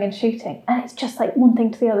 going and shooting, and it's just one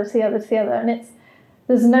thing to the other, to the other, to the other, and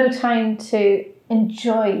there's no time to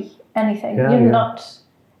enjoy anything. You're not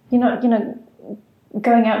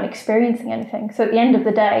going out and experiencing anything. So at the end of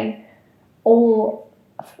the day,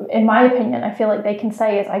 in my opinion, I feel like they can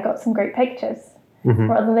say is, I got some great pictures,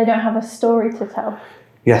 rather than they don't have a story to tell.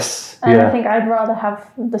 Yes. And I think I'd rather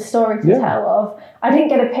have the story to tell of, I didn't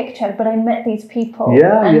get a picture, but I met these people,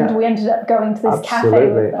 and we ended up going to this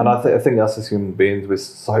cafe with them. And I think us as human beings, we're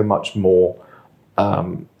so much more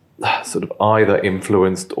sort of either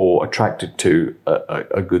influenced or attracted to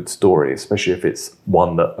a good story, especially if it's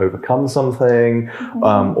one that overcomes something,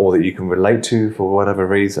 or that you can relate to for whatever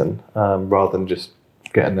reason, rather than just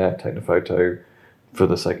getting there, taking a photo for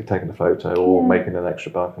the sake of taking a photo, or making an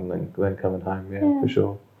extra buck and then coming home. For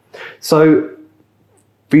sure. So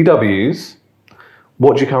VWs,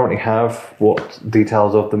 what do you currently have? What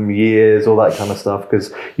details of them, years, all that kind of stuff?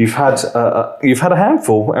 Because you've had a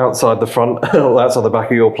handful outside the front, outside the back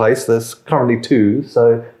of your place. There's currently 2.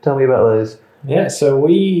 So tell me about those. Yeah, so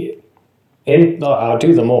I'll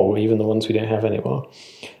do them all, even the ones we don't have anymore.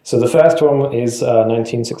 So the first one is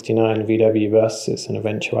 1969 VW bus. It's an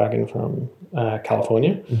adventure wagon from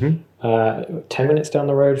California. 10 minutes down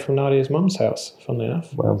the road from Nadia's mum's house, funnily enough.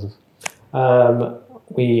 Wowzers.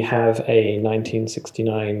 We have a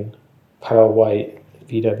 1969 pearl white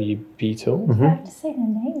VW Beetle. I have to say their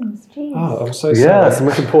names, jeez. Oh, I'm so sorry. Yeah, it's the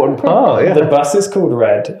most important part. The bus is called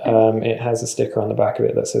Red. It has a sticker on the back of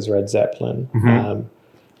it that says Red Zeppelin.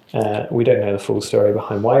 We don't know the full story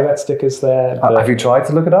behind why that sticker's there. But have you tried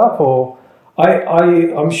to look it up, or?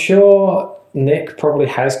 I'm sure Nick probably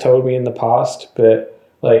has told me in the past, but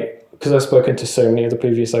because I've spoken to so many of the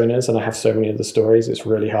previous owners and I have so many of the stories, it's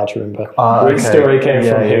really hard to remember which story came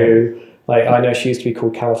from who. I know she used to be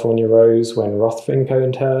called California Rose when Rothfink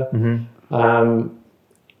owned her.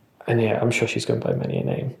 And I'm sure she's gone by many a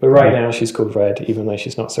name. But right now she's called Red, even though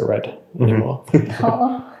she's not so red anymore.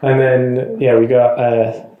 And then, we got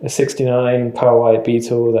a 69 pearl white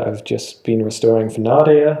Beetle that I've just been restoring for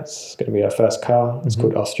Nadia. It's going to be our first car. It's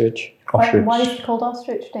called Ostrich. Why is it called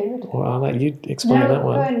Ostrich, David? Well, I'll let you explain that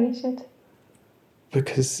one. No, go on, you should.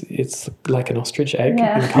 Because it's like an ostrich egg.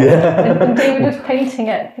 And David was painting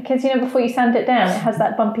it because, before you sand it down, it has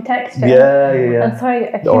that bumpy texture. Yeah. And so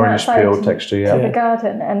I came orange outside peel texture, to the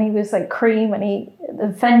garden, and he was cream, and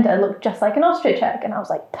the fender looked just like an ostrich egg, and I was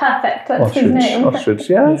like, perfect, that's his name. Ostrich,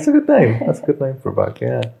 that's a good name. That's a good name for a bug,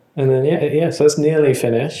 yeah. And then, so it's nearly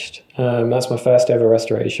finished. That's my first ever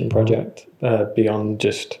restoration project, beyond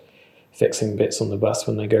just fixing bits on the bus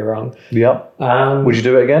when they go wrong. Yep. Would you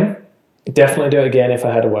do it again? Definitely do it again if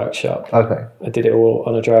I had a workshop. Okay. I did it all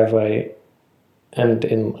on a driveway and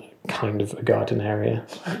in kind of a garden area.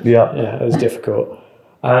 Yeah. Yeah, it was difficult.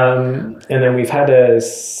 And then we've had a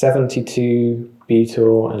 72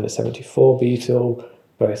 Beetle and a 74 Beetle,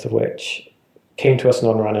 both of which came to us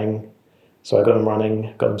non-running. So I got them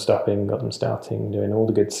running, got them stopping, got them starting, doing all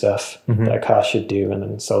the good stuff that a car should do, and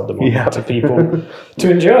then sold them on to people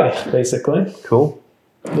to enjoy, basically. Cool.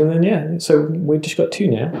 And then, so we just got 2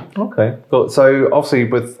 now. Okay. Cool. So obviously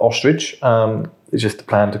with Ostrich, it's just the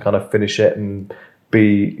plan to kind of finish it and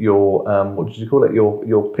be your, what did you call it?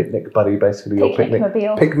 Your picnic buddy, basically.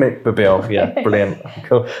 Picnic-mobile. Yeah, brilliant.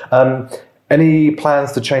 Cool. Any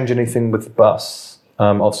plans to change anything with the bus?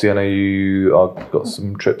 Obviously, I know you have got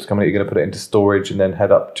some trips coming. You're going to put it into storage and then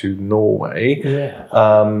head up to Norway. Yeah.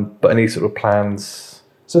 But any sort of plans?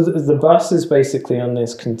 So the bus is basically on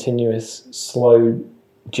this continuous slow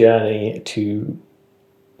journey to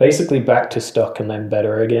basically back to stock and then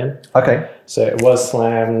better again. Okay. So it was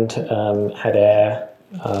slammed, had air.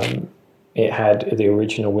 It had the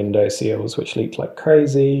original window seals, which leaked like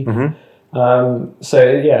crazy.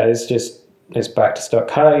 It's back to stock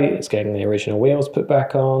height. It's getting the original wheels put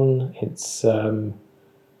back on. It's been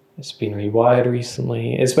rewired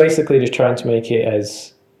recently. It's basically just trying to make it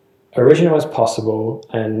as original as possible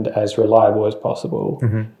and as reliable as possible.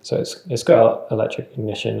 So it's got electric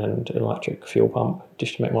ignition and an electric fuel pump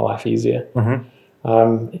just to make my life easier.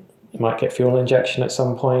 You might get fuel injection at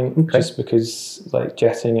some point, just because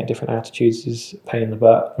jetting at different altitudes is a pain in the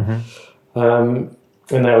butt.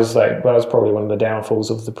 And that was probably one of the downfalls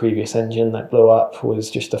of the previous engine that blew up, was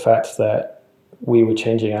just the fact that we were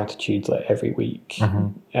changing altitudes every week,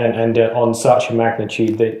 and on such a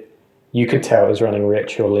magnitude that you could tell it was running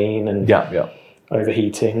rich or lean and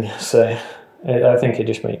overheating. So I think it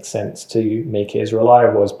just makes sense to make it as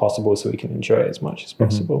reliable as possible so we can enjoy it as much as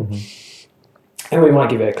possible. And we might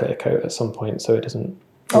give it a clear coat at some point so it doesn't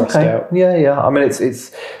rust out. Yeah. I mean,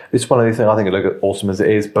 it's one of these things. I think it looks awesome as it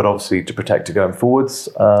is, but obviously to protect it going forwards,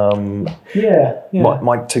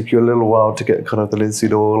 might take you a little while to get kind of the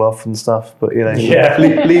linseed oil off and stuff. But you know,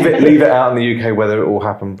 leave it out in the UK where it will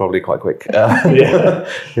happen probably quite quick.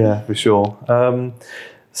 Yeah, for sure.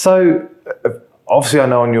 So obviously, I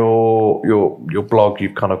know on your blog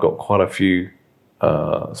you've kind of got quite a few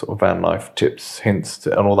sort of van life tips, hints,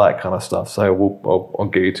 and all that kind of stuff. So I'll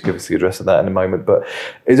get you to give us the address of that in a moment. But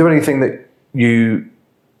is there anything that you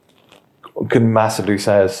can massively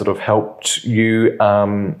say has sort of helped you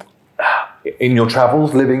in your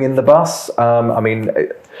travels, living in the bus? I mean,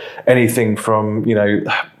 anything from, you know,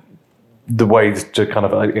 the ways to kind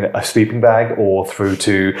of a sleeping bag, or through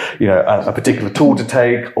to, you know, a particular tool to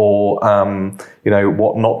take, or you know,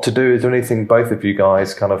 what not to do. Is there anything both of you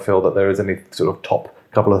guys kind of feel that there is any sort of top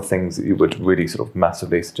couple of things that you would really sort of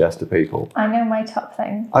massively suggest to people? I know my top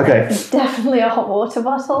thing. Okay. It's definitely a hot water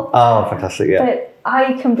bottle. Oh, fantastic! Yeah. But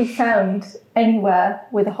I can be found anywhere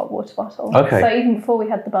with a hot water bottle. Okay. So even before we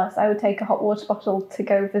had the bus, I would take a hot water bottle to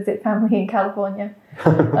go visit family in California.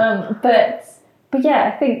 But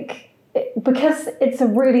yeah, I think because it's a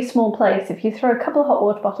really small place, if you throw a couple of hot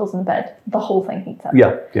water bottles in the bed, the whole thing heats up.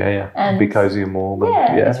 Yeah. And be cozy and warm.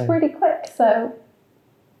 It's really quick. So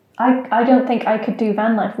I don't think I could do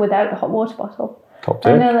van life without a hot water bottle. Top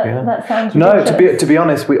tip. I know that sounds ridiculous. No, to be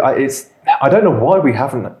honest, I don't know why we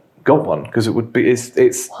haven't got one, because it would be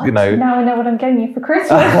it's What? you know. Now I know what I'm getting you for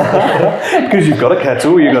Christmas. Because you've got a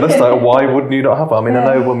kettle, you've got a stove. Why wouldn't you not have one? I mean, I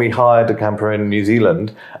know when we hired a camper in New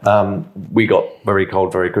Zealand, we got very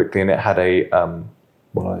cold very quickly, and it had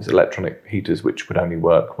one of those electronic heaters which would only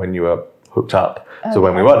work when you were hooked up. So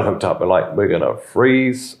when we weren't hooked up, we're like, we're going to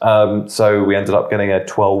freeze. So we ended up getting a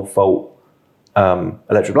 12-volt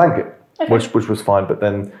electric blanket, which was fine, but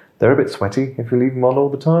then they're a bit sweaty if you leave them on all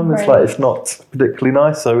the time. It's like, it's not particularly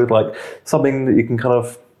nice. So it's like something that you can kind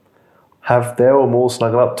of have there or more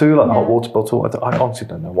snuggle up to, like a hot water bottle. I honestly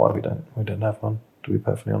don't know why we don't have one, to be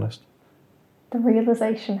perfectly honest. The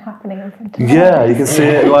realization happening in front of me. Yeah, you can see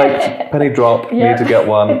it, like penny drop. Need to get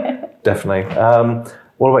one, definitely.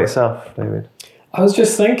 What about yourself, David? I was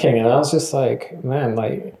just thinking, and I was just like, man,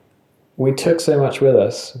 like, we took so much with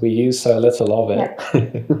us, we used so little of it,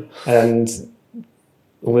 and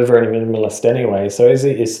we're very minimalist anyway. So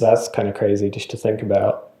that's kind of crazy just to think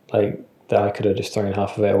about, like, that I could have just thrown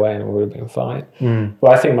half of it away and it would have been fine.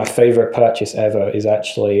 But I think my favorite purchase ever is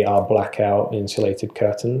actually our blackout insulated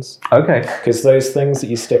curtains. Okay. Because those things that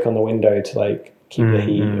you stick on the window to, like, keep the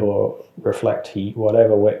heat or reflect heat,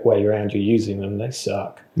 whatever way around you're using them, they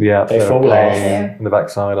suck. Yeah, they fall off in the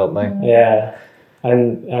backside, aren't they? Yeah,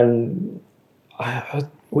 and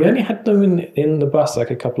we only had them in the bus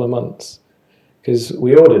like a couple of months, because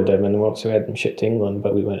we ordered them and obviously we had them shipped to England,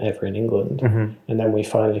 but we weren't ever in England. And then we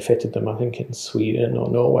finally fitted them, I think in Sweden or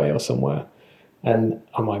Norway or somewhere. And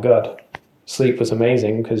oh my God, sleep was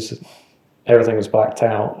amazing because everything was blacked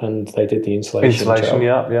out and they did the insulation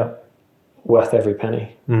job. Yeah. Worth every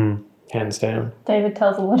penny, hands down. David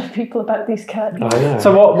tells a lot of people about these curtains. I know.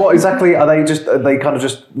 So what exactly are they?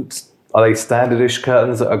 Are they standardish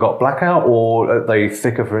curtains that have got blackout, or are they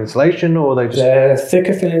thicker for insulation, or are they just... They're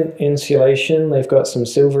thicker for insulation. They've got some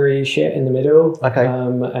silvery shit in the middle. Okay.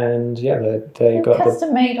 And yeah, they They're got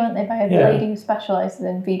custom made, weren't they, by a lady who specialises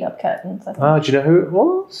in VDOP curtains? I think. Do you know who it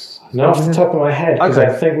was? Not off the top of my head, because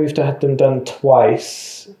I think we've had them done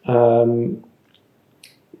twice, because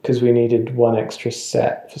we needed one extra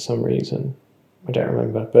set for some reason. I don't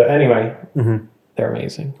remember. But anyway... They're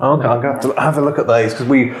amazing. Okay, I'm going to have to have a look at those, because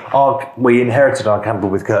we inherited our camper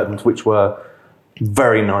with curtains which were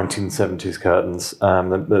very 1970s curtains.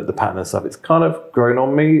 The pattern and stuff, it's kind of grown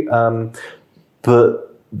on me,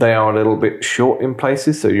 but they are a little bit short in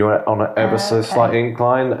places, so you're on an ever so slight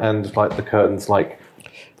incline, and like the curtains like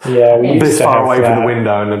we used this to far have away that. from the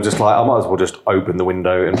window, and I'm just like, I might as well just open the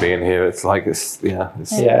window and be in here. It's like Now,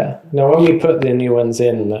 when we put the new ones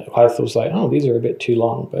in, I thought it was like, oh, these are a bit too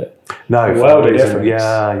long, but no, world of difference.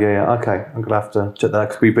 Yeah. Okay, I'm gonna have to check that,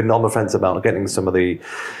 because we've been on the fence about getting some of the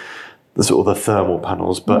sort of the thermal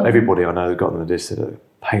panels, but everybody I know who got them just a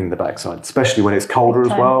pain in the backside, especially when it's colder as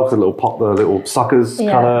well. The little suckers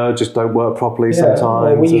kind of just don't work properly sometimes.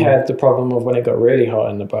 Well, we had the problem of when it got really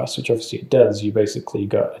hot in the bus, which obviously it does. You basically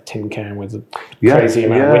got a tin can with a crazy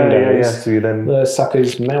amount of windows. Yeah. So you then the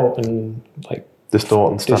suckers melt and like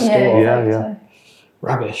distort and stuff. Distort. Yeah.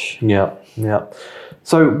 Rubbish. Yeah. Yeah.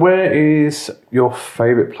 So, where is your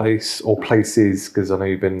favourite place or places? Because I know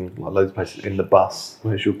you've been like loads of places in the bus.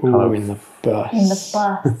 Where's your kind of in the bus. In the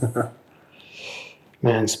bus.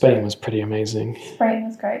 Man, Spain was pretty amazing. Spain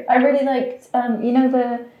was great. I really liked, you know,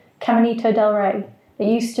 the Caminito del Rey. It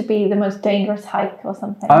used to be the most dangerous hike or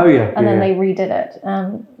something. Oh yeah. And then they redid it.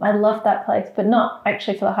 I loved that place, but not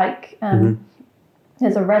actually for the hike.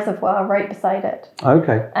 There's a reservoir right beside it.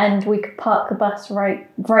 Okay. And we could park the bus right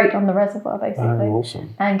on the reservoir, basically. Oh,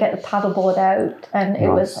 awesome. And get the paddleboard out. And it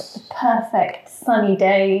was Nice. like the perfect sunny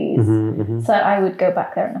days. So I would go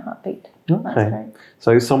back there in a heartbeat. That's Okay. great.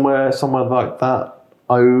 So somewhere like that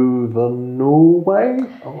over Norway.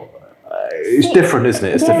 It's different, isn't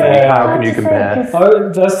it? It's different. Yeah. How can you compare?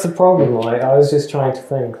 That's the problem, like, I was just trying to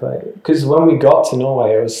think, like, because when we got to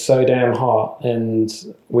Norway, it was so damn hot, and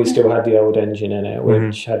we still had the old engine in it,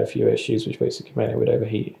 which had a few issues, which basically meant it would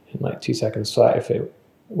overheat in like 2 seconds flat if it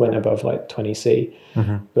went above like 20 C.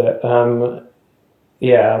 But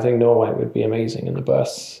yeah, I think Norway would be amazing in the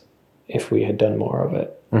bus if we had done more of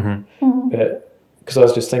it. But because I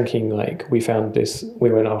was just thinking, like, we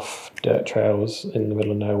went off dirt trails in the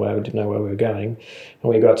middle of nowhere, we didn't know where we were going, and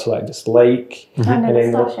we got to like this lake. I know And the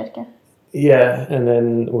then Starshed. Yeah, and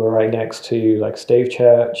then we were right next to like Stave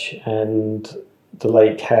Church, and the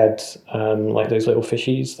lake had like those little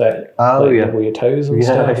fishies that nibble your toes and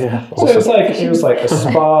stuff. Yeah. So it was like a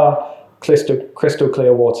spa, crystal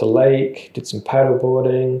clear water lake. Did some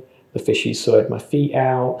paddleboarding. The fishies sorted my feet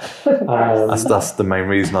out. That's the main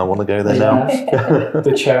reason I want to go there now.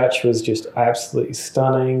 The church was just absolutely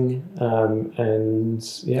stunning,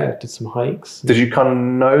 and yeah, did some hikes. Did you kind of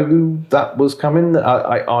know that was coming?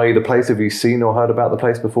 I the place. Have you seen or heard about the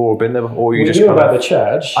place before, or been there before? Or you We just knew kind about of the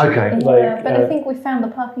church. okay? Yeah, but I think we found the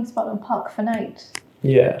parking spot on Park for Night.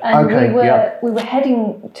 Yeah. And Okay, we were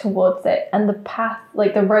heading towards it, and the path,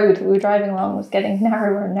 like the road we were driving along, was getting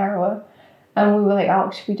narrower and narrower. And we were like,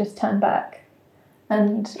 oh, should we just turn back?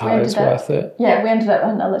 And we It's worth it. Yeah, we ended up,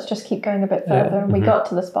 oh no, let's just keep going a bit further. And we got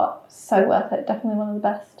to the spot. So worth it. Definitely one of the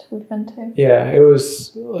best we've been to. Yeah, it was,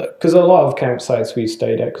 because a lot of campsites we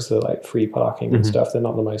stayed at, because they're like free parking and stuff, they're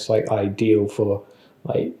not the most like ideal for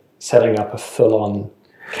like setting up a full-on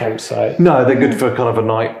campsite. No, they're good for kind of a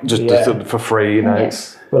night, just Yeah. sort of for free. You know, Yeah.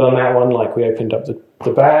 it's But on that one, like, we opened up the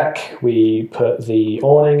back, we put the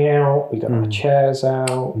awning out, we got our chairs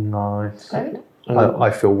out. nice. Right? I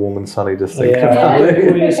feel warm and sunny just thinking Yeah, about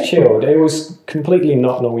it. we just chilled. It was completely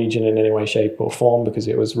not Norwegian in any way, shape, or form, because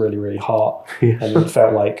it was really, really hot, and it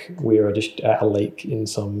felt like we were just at a lake in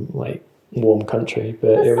some like warm country.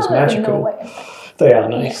 But it was magical. Norway. They are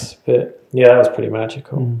nice, but yeah, that was pretty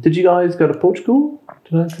magical. Did you guys go to Portugal?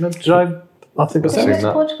 Did I? I think I've Did we seen go to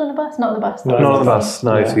that. Portugal in the bus? Not in the bus. No. Not on the bus.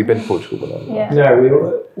 No, Yeah. so you've been to Portugal, but Yeah.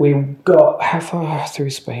 No, we got, how far through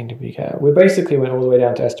Spain did we get? We basically went all the way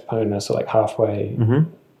down to Estepona, so like halfway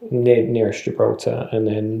nearest Gibraltar, and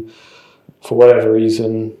then for whatever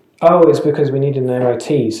reason, it's because we needed an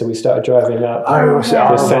MOT, so we started driving up Oh, so-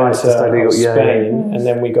 Yeah. the oh, right, centre so they of got- yeah, Spain, and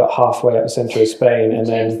then we got halfway up the centre of Spain, and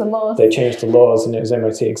Changed the then laws. they changed the laws, and it was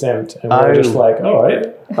MOT exempt, and we were just Oh. like, all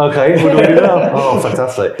right. Okay, what do we do now? Oh,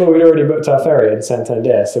 fantastic. But we'd already booked our ferry in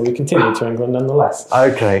Santander, so we continued to England nonetheless.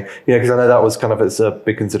 Okay, yeah, because I know that was kind of, it's a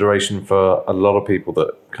big consideration for a lot of people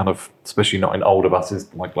that kind of, especially not in older buses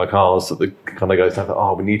like ours, that they kind of go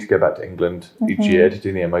to, we need to go back to England each year to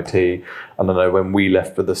do the MOT. And I know when we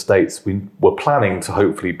left for the States, we were planning to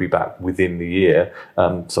hopefully be back within the year.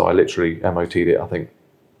 So I literally MOT'd it, I think,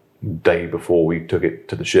 day before we took it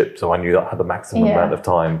to the ship, so I knew that I had the maximum Yeah. amount of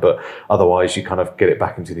time. But otherwise, you kind of get it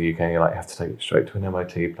back into the UK, and you're like, you have to take it straight to an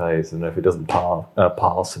MOT place, and if it doesn't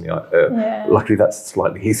pass, and you're like, Yeah. luckily that's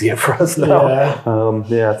slightly easier for us now.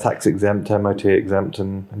 Yeah. Tax exempt, MOT exempt,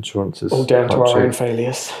 and insurance is All down to quite our cheap. own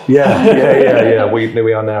failures. Yeah.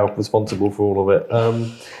 We are now responsible for all of it.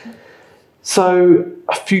 So,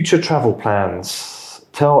 future travel plans.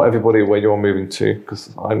 Tell everybody where you're moving to,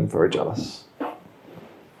 because I'm very jealous.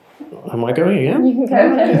 Am I going again? You can go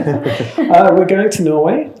ahead. We're going to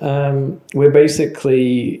Norway. We're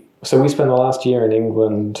basically, so we spent the last year in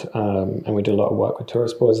England, and we did a lot of work with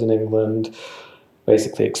tourist boards in England.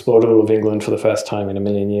 Basically explored all of England for the first time in a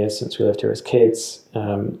million years since we lived here as kids.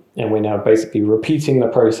 And we're now basically repeating the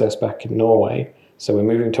process back in Norway. So we're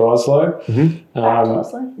moving to Oslo.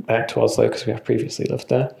 Back to Oslo because we have previously lived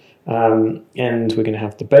there. And we're going to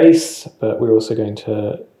have the base, but we're also going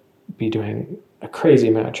to be doing a crazy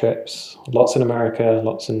amount of trips, lots in America,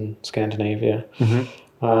 lots in Scandinavia,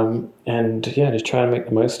 and just try and make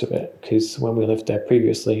the most of it, because when we lived there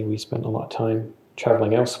previously, we spent a lot of time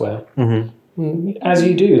traveling elsewhere, As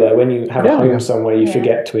you do, like when you have a home Yeah. somewhere, you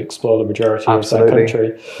forget to explore the majority Absolutely. of that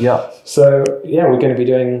country. Yeah. So yeah, we're going to be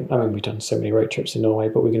doing. I mean, we've done so many road trips in Norway,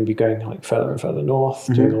 but we're going to be going like further and further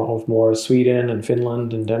north, doing a lot of more of Sweden and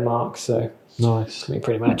Finland and Denmark. So it's Nice. going to be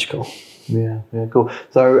pretty magical. Yeah, cool.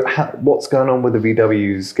 So what's going on with the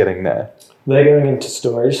VWs getting there? They're going into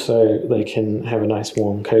storage so they can have a nice,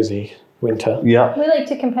 warm, cozy winter. Yeah. We like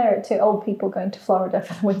to compare it to old people going to Florida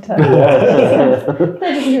for the winter.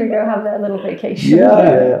 They're just going to go have their little vacation.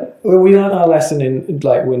 Yeah. Well, we learned our lesson in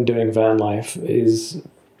like when doing van life is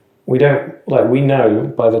we don't like we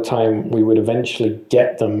know by the time we would eventually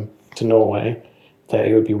get them to Norway that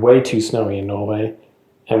it would be way too snowy in Norway,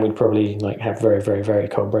 and we'd probably like have very, very, very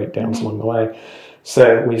cold breakdowns along the way.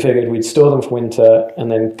 So we figured we'd store them for winter and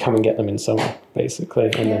then come and get them in summer, basically.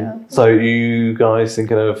 And then So you guys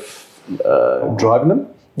thinking of driving them?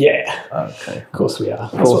 yeah, Okay. of course we are.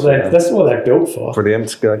 course we are. That's what they're built for.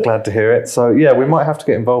 Brilliant. Glad to hear it. So yeah, we might have to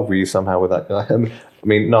get involved with you somehow with that guy. I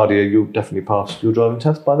mean, Nadia, you'll definitely pass your driving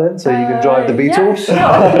test by then, so you can drive the Beetle.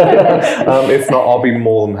 Yeah, If not, I'll be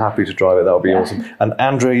more than happy to drive it. That would be awesome. And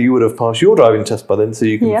Andrea, you would have passed your driving test by then, so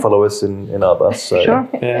you can Yeah. follow us in our bus. So, Sure.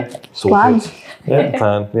 Yeah. sorted. Plan. Yeah.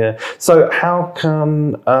 Plan. Yeah. So how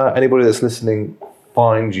can anybody that's listening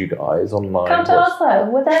find you guys online? Come to Oslo,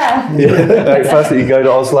 we're there. Yeah. Firstly, you go to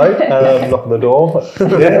Oslo, knock on the door.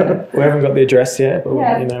 Yeah, we haven't got the address yet, but we'll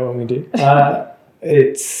Yeah. let you know when we do.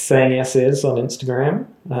 It's Saying Yes Is on Instagram.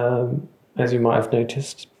 As you might have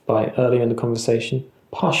noticed by earlier in the conversation,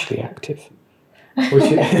 partially active. Which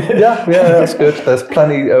is, yeah, that's good. There's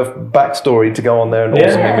plenty of backstory to go on there and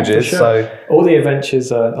awesome Yeah, images. for sure. So all the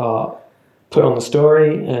adventures are put on the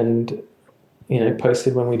story and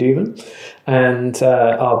posted when we do them. And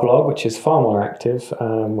our blog, which is far more active,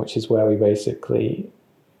 which is where we basically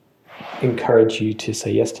encourage you to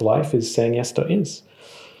say yes to life, is sayingyes.is.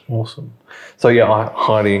 awesome. So yeah, I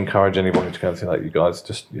highly encourage anybody to go and see that. You guys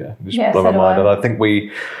just Yeah, blow my so do mind. I. And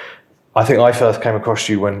I think I first came across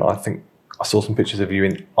you when I saw some pictures of you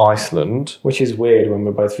in Iceland. Which is weird when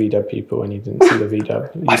we're both VW people and you didn't see the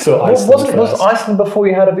VW. You saw Iceland Was first. Iceland before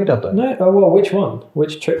you had a VW though? No, well, which one?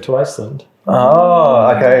 Which trip to Iceland?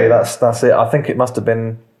 Oh, okay, that's it. I think it must have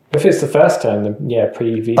been If it's the first time, then yeah,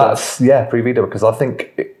 pre-VW. pre-VW because I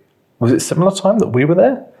think was it similar time that we were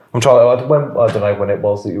there? I don't know when it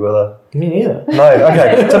was that you were there. Me neither. No,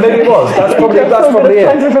 okay, so maybe it was. That's probably it.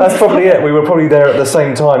 That's probably it. We were probably there at the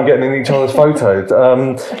same time, getting in each other's photos.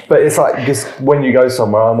 But it's like just when you go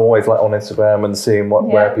somewhere, I'm always like on Instagram and seeing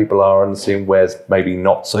where people are and seeing where's maybe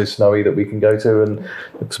not so snowy that we can go to, and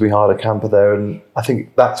because we hired a camper there. And I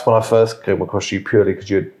think that's when I first came across you purely because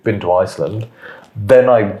you'd been to Iceland. Then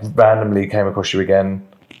I randomly came across you again.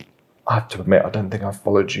 I have to admit, I don't think I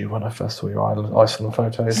followed you when I first saw your Iceland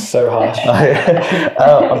photos. So harsh.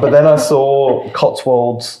 But then I saw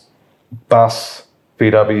Cotswolds, Bus,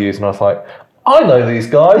 VWs, and I was like, I know these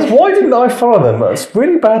guys. Why didn't I follow them? That's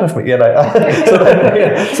really bad of me,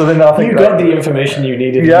 So then I think You got the information you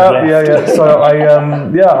needed. yeah. So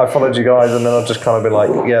I followed you guys, and then I've just kind of been like,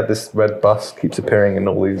 yeah, this red bus keeps appearing in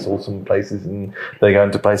all these awesome places, and they go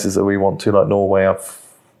into places that we want to, like Norway.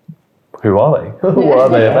 Who are they? What are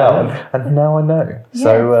they about? And now I know.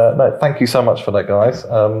 So no, thank you so much for that, guys.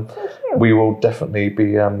 We will definitely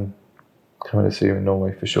be coming to see you in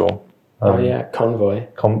Norway for sure. Convoy.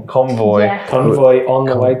 Convoy. Yeah. Convoy on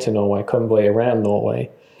the way to Norway, convoy around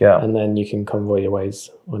Norway, Yeah. and then you can convoy your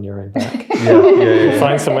ways on your own back. Yeah.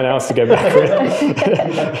 Find someone else to go back with.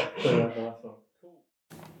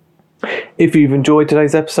 If you've enjoyed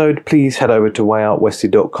today's episode, please head over to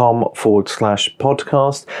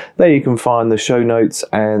wayoutwesty.com/podcast. There you can find the show notes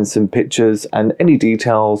and some pictures and any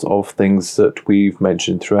details of things that we've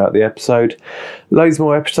mentioned throughout the episode. Loads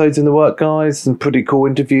more episodes in the work, guys. Some pretty cool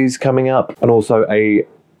interviews coming up, and also a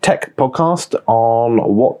tech podcast on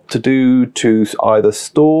what to do to either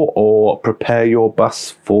store or prepare your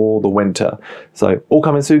bus for the winter. So all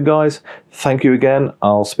coming soon, guys. Thank you again.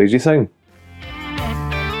 I'll speak to you soon.